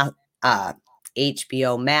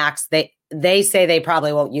Max. They say they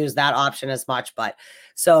probably won't use that option as much, but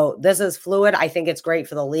so this is fluid. I think it's great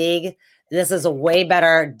for the league. This is a way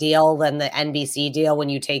better deal than the NBC deal when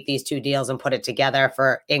you take these 2 deals and put it together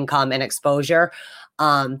for income and exposure.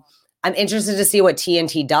 I'm interested to see what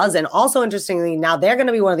TNT does. And also interestingly, now they're going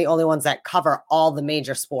to be one of the only ones that cover all the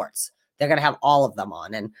major sports. They're going to have all of them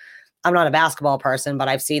on. And I'm not a basketball person, but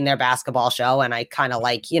I've seen their basketball show and I kind of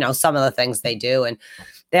like, some of the things they do. And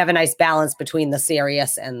they have a nice balance between the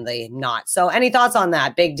serious and the not. So any thoughts on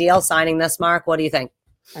that? Big deal signing this, Mark? What do you think?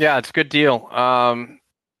 Yeah, it's a good deal. And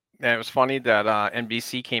it was funny that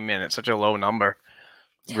NBC came in at such a low number.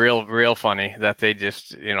 Real funny that they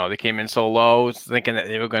just, they came in so low thinking that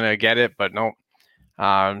they were going to get it, but no.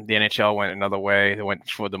 The NHL went another way. They went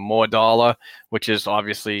for the more dollar, which is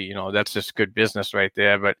obviously, that's just good business right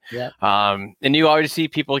there. But and you already see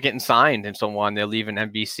people getting signed and so on. They're leaving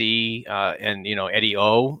NBC, and Eddie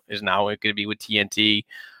O is now going to be with TNT.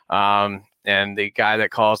 And the guy that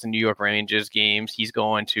calls the New York Rangers games, he's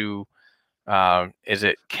going to, is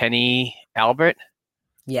it Kenny Albert?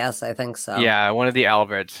 Yes, I think so. Yeah, one of the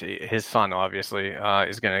Alberts, his son, obviously,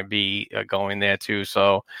 is going to be going there too.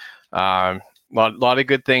 So. Lot of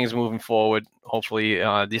good things moving forward. Hopefully,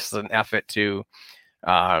 this is an effort to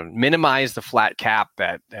minimize the flat cap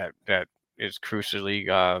that is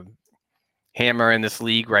crucially hammering this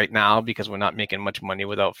league right now because we're not making much money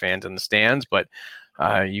without fans in the stands. But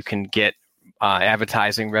you can get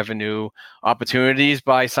advertising revenue opportunities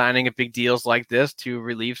by signing a big deals like this to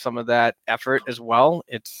relieve some of that effort as well.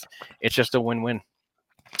 It's just a win-win.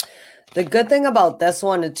 The good thing about this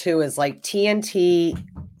one too is like TNT.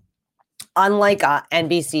 Unlike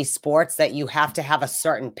NBC Sports that you have to have a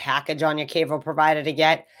certain package on your cable provider to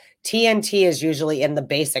get, TNT is usually in the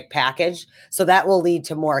basic package. So that will lead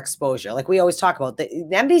to more exposure. Like we always talk about, the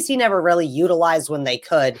NBC never really utilized when they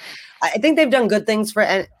could. I think they've done good things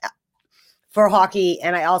for hockey.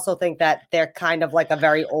 And I also think that they're kind of like a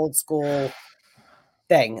very old school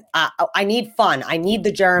thing. I need fun. I need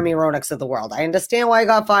the Jeremy Roenick's of the world. I understand why I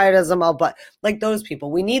got fired as a mo, but like those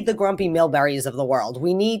people, we need the Grumpy Milberries of the world.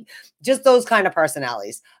 We need just those kind of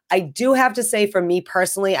personalities. I do have to say, for me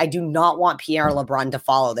personally, I do not want Pierre LeBrun to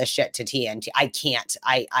follow this shit to TNT. I can't.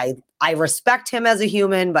 I respect him as a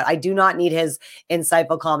human, but I do not need his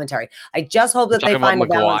insightful commentary. I just hope that they find a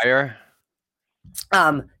balance.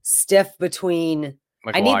 Stiff between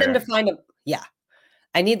McGuire. I need them to find a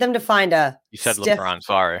I need them to find a You said stiff. LeBron.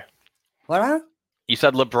 Sorry. What? Huh? You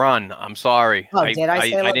said LeBron. I'm sorry. Oh, did I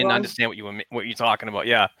say I didn't LeBron? understand what you're talking about.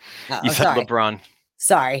 Yeah, you Oh, said sorry. LeBron.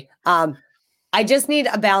 Sorry. I just need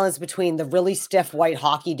a balance between the really stiff white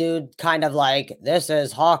hockey dude, kind of like, this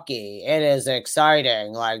is hockey, it is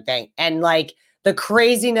exciting, like thing, and like the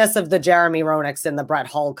craziness of the Jeremy Roenick's and the Brett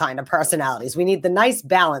Hull kind of personalities. We need the nice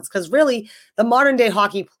balance, because really the modern day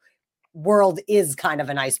hockey world is kind of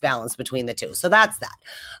a nice balance between the two. So that's that.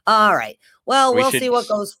 All right. Well, we'll see what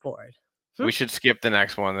goes forward. We should skip the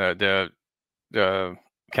next one. The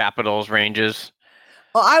Capitals Rangers.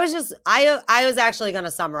 Well, I was actually going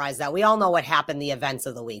to summarize that. We all know what happened, the events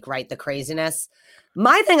of the week, right? The craziness.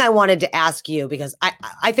 My thing I wanted to ask you, because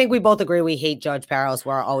I think we both agree we hate George Parros.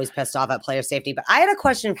 We're always pissed off at player safety. But I had a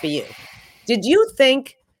question for you. Did you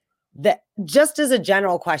think that, just as a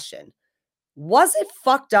general question, was it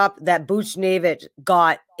fucked up that Buchnevich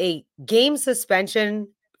got a game suspension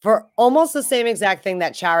for almost the same exact thing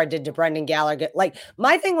that Chara did to Brendan Gallagher? Like,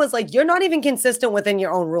 my thing was, like, you're not even consistent within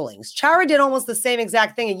your own rulings. Chara did almost the same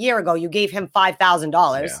exact thing a year ago. You gave him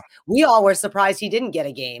 $5,000. Yeah. We all were surprised he didn't get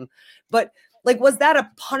a game. But, like, was that a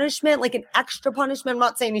punishment, like an extra punishment? I'm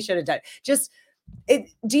not saying he should have done it. Just,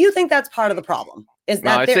 do you think that's part of the problem? Is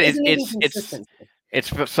that there isn't even consistency?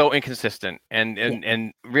 It's so inconsistent.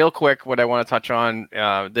 And real quick, what I want to touch on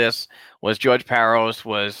this was George Parros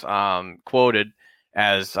was quoted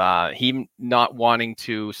as he not wanting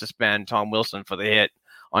to suspend Tom Wilson for the hit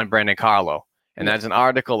on Brandon Carlo. And there's an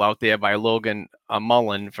article out there by Logan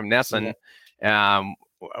Mullen from Nesson.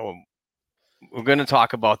 We're going to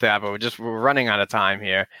talk about that, but we're running out of time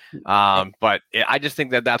here. But I just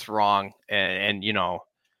think that's wrong. And you know,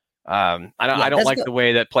 I don't like the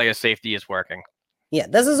way that player safety is working. Yeah,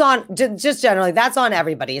 this is on, just generally, that's on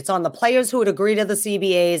everybody. It's on the players who would agree to the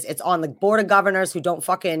CBAs. It's on the board of governors who don't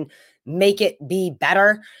fucking make it be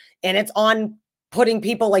better. And it's on putting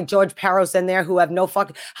people like George Parros in there who have no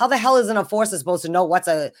fucking, how the hell is an enforcer supposed to know what's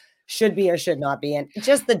a should be or should not be? And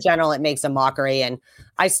just the general, it makes a mockery. And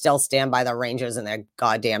I still stand by the Rangers and their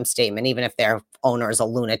goddamn statement, even if their owner is a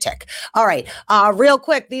lunatic. All right. Real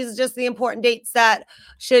quick, these are just the important dates that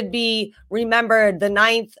should be remembered. The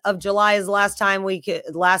 9th of July is the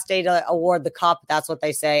last day to award the cup. That's what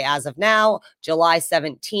they say as of now. July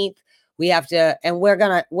 17th. We have to, and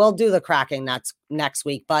we'll do the cracking that's next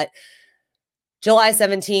week, but July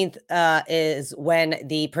 17th is when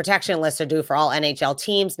the protection lists are due for all NHL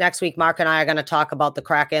teams. Next week, Mark and I are going to talk about the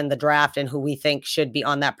Kraken, the draft, and who we think should be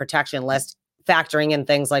on that protection list, factoring in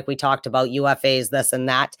things like we talked about, UFAs, this and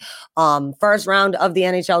that. First round of the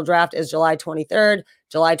NHL draft is July 23rd,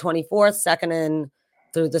 July 24th, second and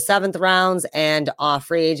through the 7th rounds, and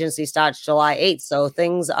free agency starts July 8th. So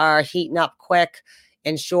things are heating up quick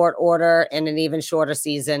in short order and an even shorter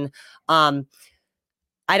season. I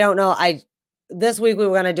don't know. This week we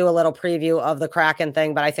were going to do a little preview of the Kraken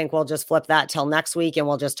thing, but I think we'll just flip that till next week and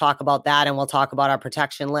we'll just talk about that and we'll talk about our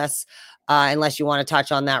protection lists, unless you want to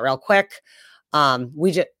touch on that real quick.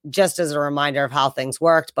 We just as a reminder of how things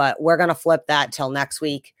worked, but we're going to flip that till next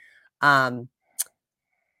week. I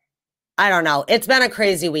don't know. It's been a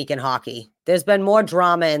crazy week in hockey. There's been more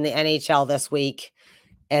drama in the NHL this week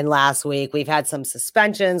and last week. We've had some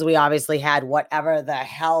suspensions. We obviously had whatever the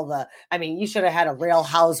hell you should have had a Real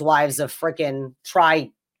Housewives of freaking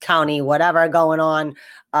Tri-County, whatever going on.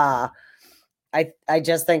 I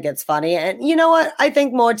just think it's funny. And you know what? I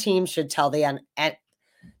think more teams should tell the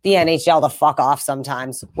NHL to fuck off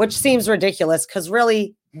sometimes, which seems ridiculous because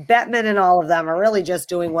really Bettman and all of them are really just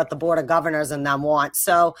doing what the board of governors and them want.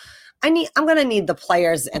 So I'm going to need the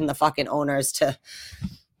players and the fucking owners to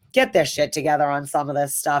get their shit together on some of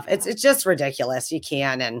this stuff. It's just ridiculous. You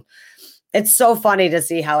can. And it's so funny to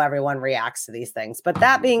see how everyone reacts to these things. But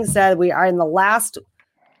that being said, we are in the last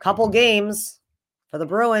couple games for the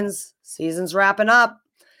Bruins. Season's wrapping up.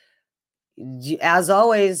 As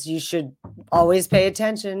always, you should always pay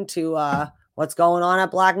attention to what's going on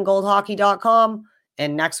at blackandgoldhockey.com.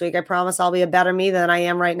 And next week, I promise I'll be a better me than I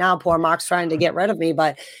am right now. Poor Mark's trying to get rid of me,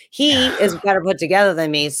 but he is better put together than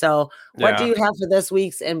me. So what do you have for this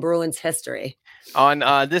week's in Bruins history? On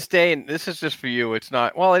this day, and this is just for you, it's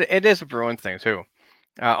not, well, it is a Bruin thing too.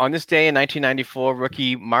 On this day in 1994,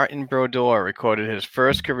 rookie Martin Brodeur recorded his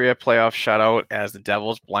first career playoff shutout as the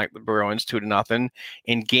Devils blanked the Bruins 2-0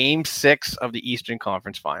 in Game 6 of the Eastern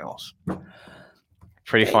Conference Finals.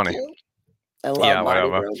 Pretty funny. I love Martin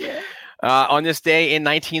Brodeur. On this day in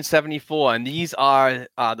 1974, and these are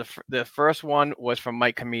the first one was from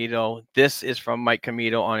Mike Comito. This is from Mike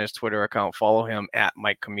Comito on his Twitter account. Follow him at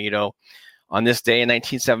Mike Comito. On this day in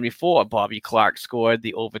 1974, Bobby Clark scored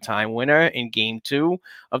the overtime winner in Game 2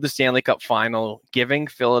 of the Stanley Cup Final, giving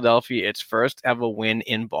Philadelphia its first ever win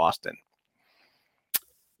in Boston.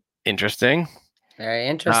 Interesting. Very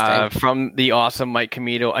interesting. From the awesome Mike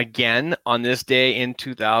Comito, again, on this day in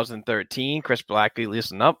 2013, Chris Blackley,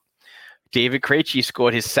 listen up. David Krejci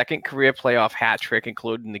scored his second career playoff hat trick,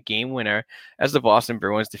 including the game winner, as the Boston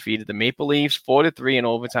Bruins defeated the Maple Leafs 4-3 in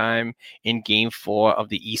overtime in Game 4 of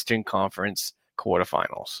the Eastern Conference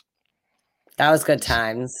quarterfinals. That was good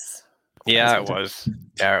times. Yeah, it was.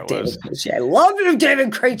 Yeah, it was. Krejci. I love you,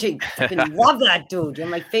 David Krejci. Fucking love that dude. You're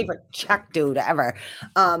my favorite Czech dude ever.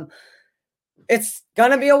 It's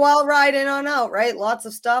going to be a wild ride in on out, right? Lots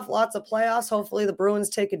of stuff, lots of playoffs. Hopefully the Bruins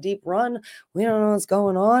take a deep run. We don't know what's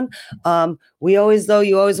going on. You always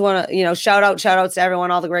want to, shout outs to everyone,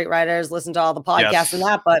 all the great writers, listen to all the podcasts and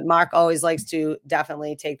that. But Mark always likes to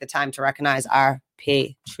definitely take the time to recognize our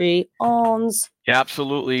Patreons. Yeah,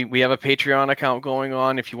 absolutely. We have a Patreon account going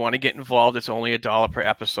on. If you want to get involved, it's only $1 per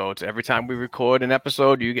episode. So every time we record an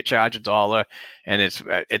episode, you get charged $1, and it's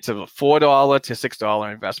a $4 to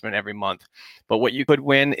 $6 investment every month. But what you could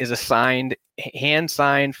win is a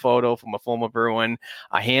hand-signed photo from a former Bruin,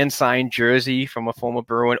 a hand-signed jersey from a former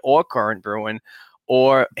Bruin or current Bruin,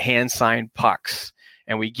 or hand-signed pucks.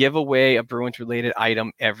 And we give away a Bruins-related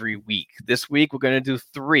item every week. This week, we're going to do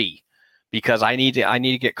 3. Because I need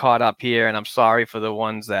to get caught up here, and I'm sorry for the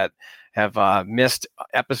ones that have missed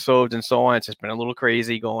episodes and so on. It's just been a little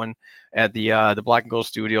crazy going at the Black and Gold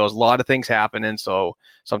Studios. A lot of things happening, so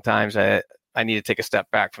sometimes I need to take a step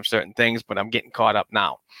back from certain things, but I'm getting caught up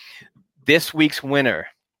now. This week's winner,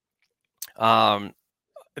 3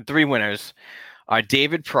 winners, are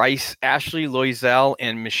David Price, Ashley Loisel,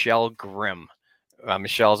 and Michelle Grimm.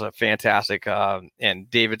 Michelle's a fantastic, and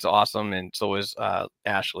David's awesome, and so is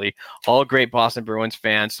Ashley. All great Boston Bruins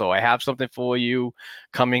fans. So I have something for you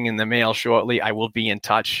coming in the mail shortly. I will be in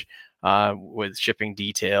touch with shipping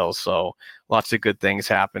details. So lots of good things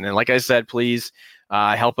happen. And like I said, please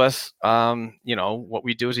help us. What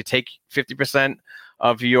we do is we take 50%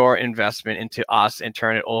 of your investment into us and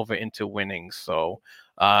turn it over into winnings. So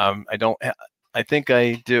I think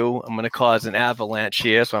I do. I'm going to cause an avalanche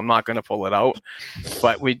here, so I'm not going to pull it out.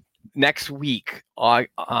 But next week,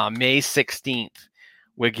 May 16th,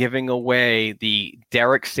 we're giving away the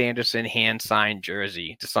Derek Sanderson hand-signed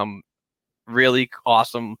jersey to some really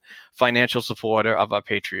awesome financial supporter of our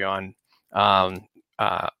Patreon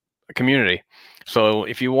community. So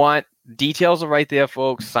if you want, details are right there,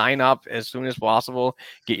 folks. Sign up as soon as possible.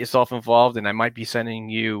 Get yourself involved, and I might be sending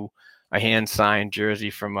you a hand-signed jersey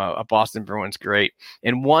from a Boston Bruins great,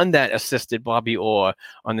 and one that assisted Bobby Orr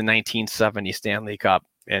on the 1970 Stanley Cup.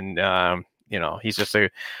 And, he's just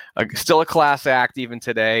still a class act even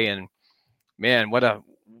today. And, man, what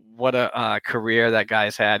a career that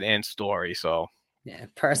guy's had and story. So, yeah,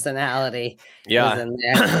 personality. Yeah. Is in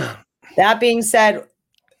there. That being said,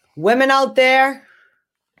 women out there,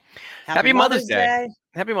 happy Mother's Day.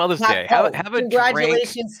 Happy Mother's Day. Have a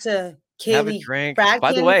congratulations drink. To Kaylee drink. Bradkin.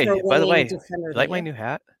 By the way, you like my new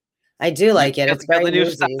hat? I do like it. It's very got the new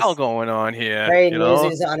Newsies. style going on here. Very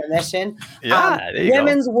Newsies on a mission. Yeah, there you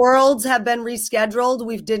Women's go. Worlds have been rescheduled.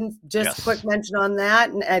 We didn't just quick mention on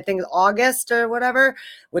that. And I think August or whatever,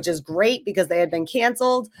 which is great because they had been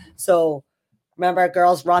canceled. So remember,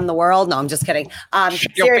 girls run the world. No, I'm just kidding.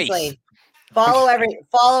 Seriously. Follow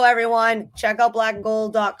everyone. Check out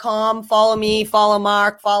blackandgold.com. Follow me, follow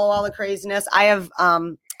Mark, follow all the craziness. I have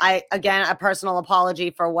again a personal apology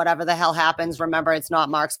for whatever the hell happens. Remember, it's not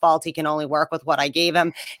Mark's fault. He can only work with what I gave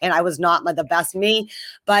him, and I was not the best me.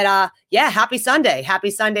 But happy Sunday.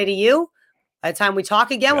 Happy Sunday to you. By the time we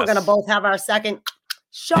talk again, we're gonna both have our second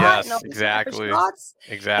shot. Yes, exactly.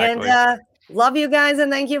 Exactly. And love you guys,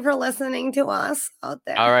 and thank you for listening to us out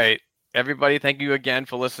there. All right. Everybody, thank you again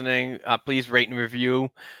for listening. Please rate and review.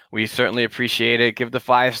 We certainly appreciate it. Give the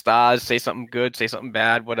 5 stars. Say something good, say something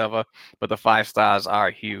bad, whatever. But the 5 stars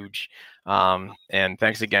are huge. And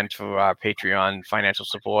thanks again to our Patreon financial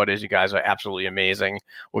supporters. You guys are absolutely amazing.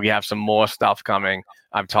 We have some more stuff coming.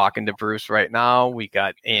 I'm talking to Bruce right now. We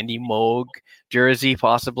got Andy Moog jersey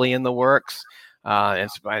possibly in the works. And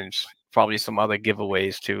probably some other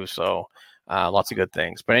giveaways too. So lots of good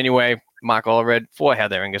things. But anyway, Mark Allred for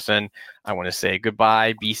Heather Ingerson, I want to say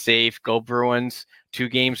goodbye. Be safe. Go Bruins. 2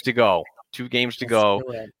 games to go. 2 games to go.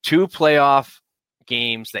 2 playoff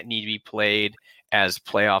games that need to be played as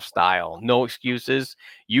playoff style. No excuses.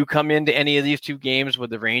 You come into any of these 2 games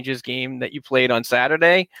with the Rangers game that you played on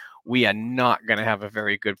Saturday, we are not going to have a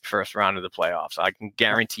very good first round of the playoffs. I can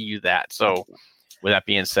guarantee you that. So with that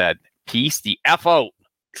being said, peace the F out.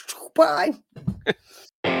 Bye.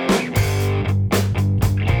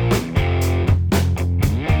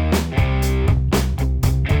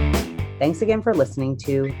 Thanks again for listening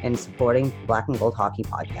to and supporting the Black and Gold Hockey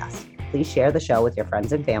Podcast. Please share the show with your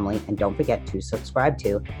friends and family, and don't forget to subscribe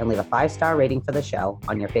to and leave a 5-star rating for the show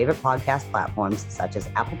on your favorite podcast platforms such as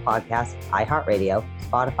Apple Podcasts, iHeartRadio,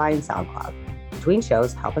 Spotify, and SoundCloud. Between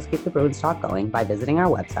shows, help us keep the Bruins talk going by visiting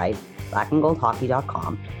our website,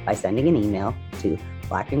 blackandgoldhockey.com, by sending an email to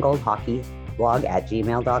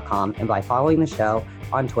blackandgoldhockeyblog@gmail.com, and by following the show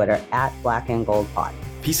on Twitter @blackandgoldpod.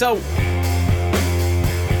 Peace out.